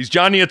 He's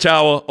John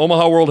Nyatawa,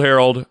 Omaha World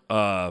Herald.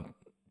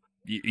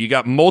 You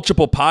got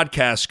multiple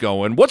podcasts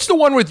going. What's the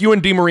one with you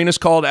and DeMarinis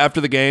called after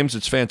the games?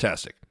 It's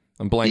fantastic.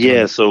 I'm blanking.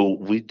 Yeah, so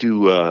we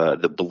do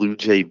the Blue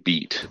Jay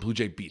Beat. The Blue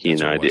Jay Beat.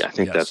 I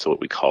think that's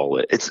what we call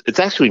it. It's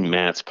actually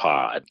Matt's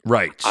pod.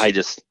 Right. I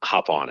just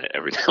hop on it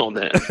every now and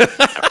then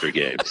after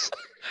games.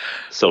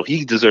 So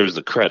he deserves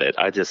the credit.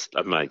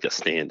 I'm like a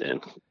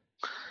stand-in.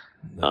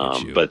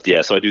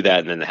 So I do that,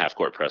 and then the half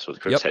court press with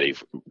Chris Hetty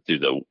through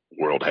the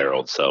World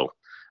Herald. So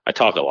I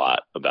talk a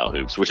lot about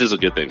hoops, which is a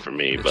good thing for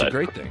me. It's a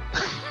great thing.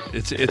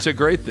 It's a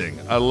great thing.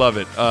 I love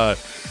it.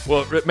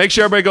 Well, make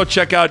sure everybody go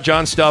check out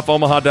John's stuff,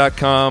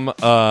 omaha.com.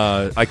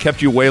 I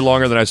kept you way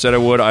longer than I said I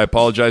would. I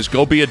apologize.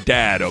 Go be a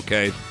dad,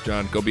 okay,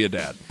 John? Go be a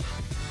dad.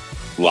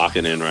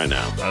 Locking in right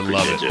now. I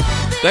love it.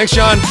 Thanks,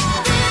 John.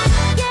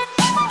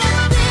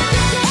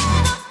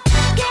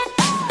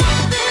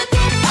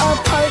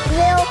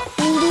 Parkville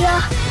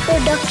Media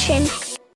Production.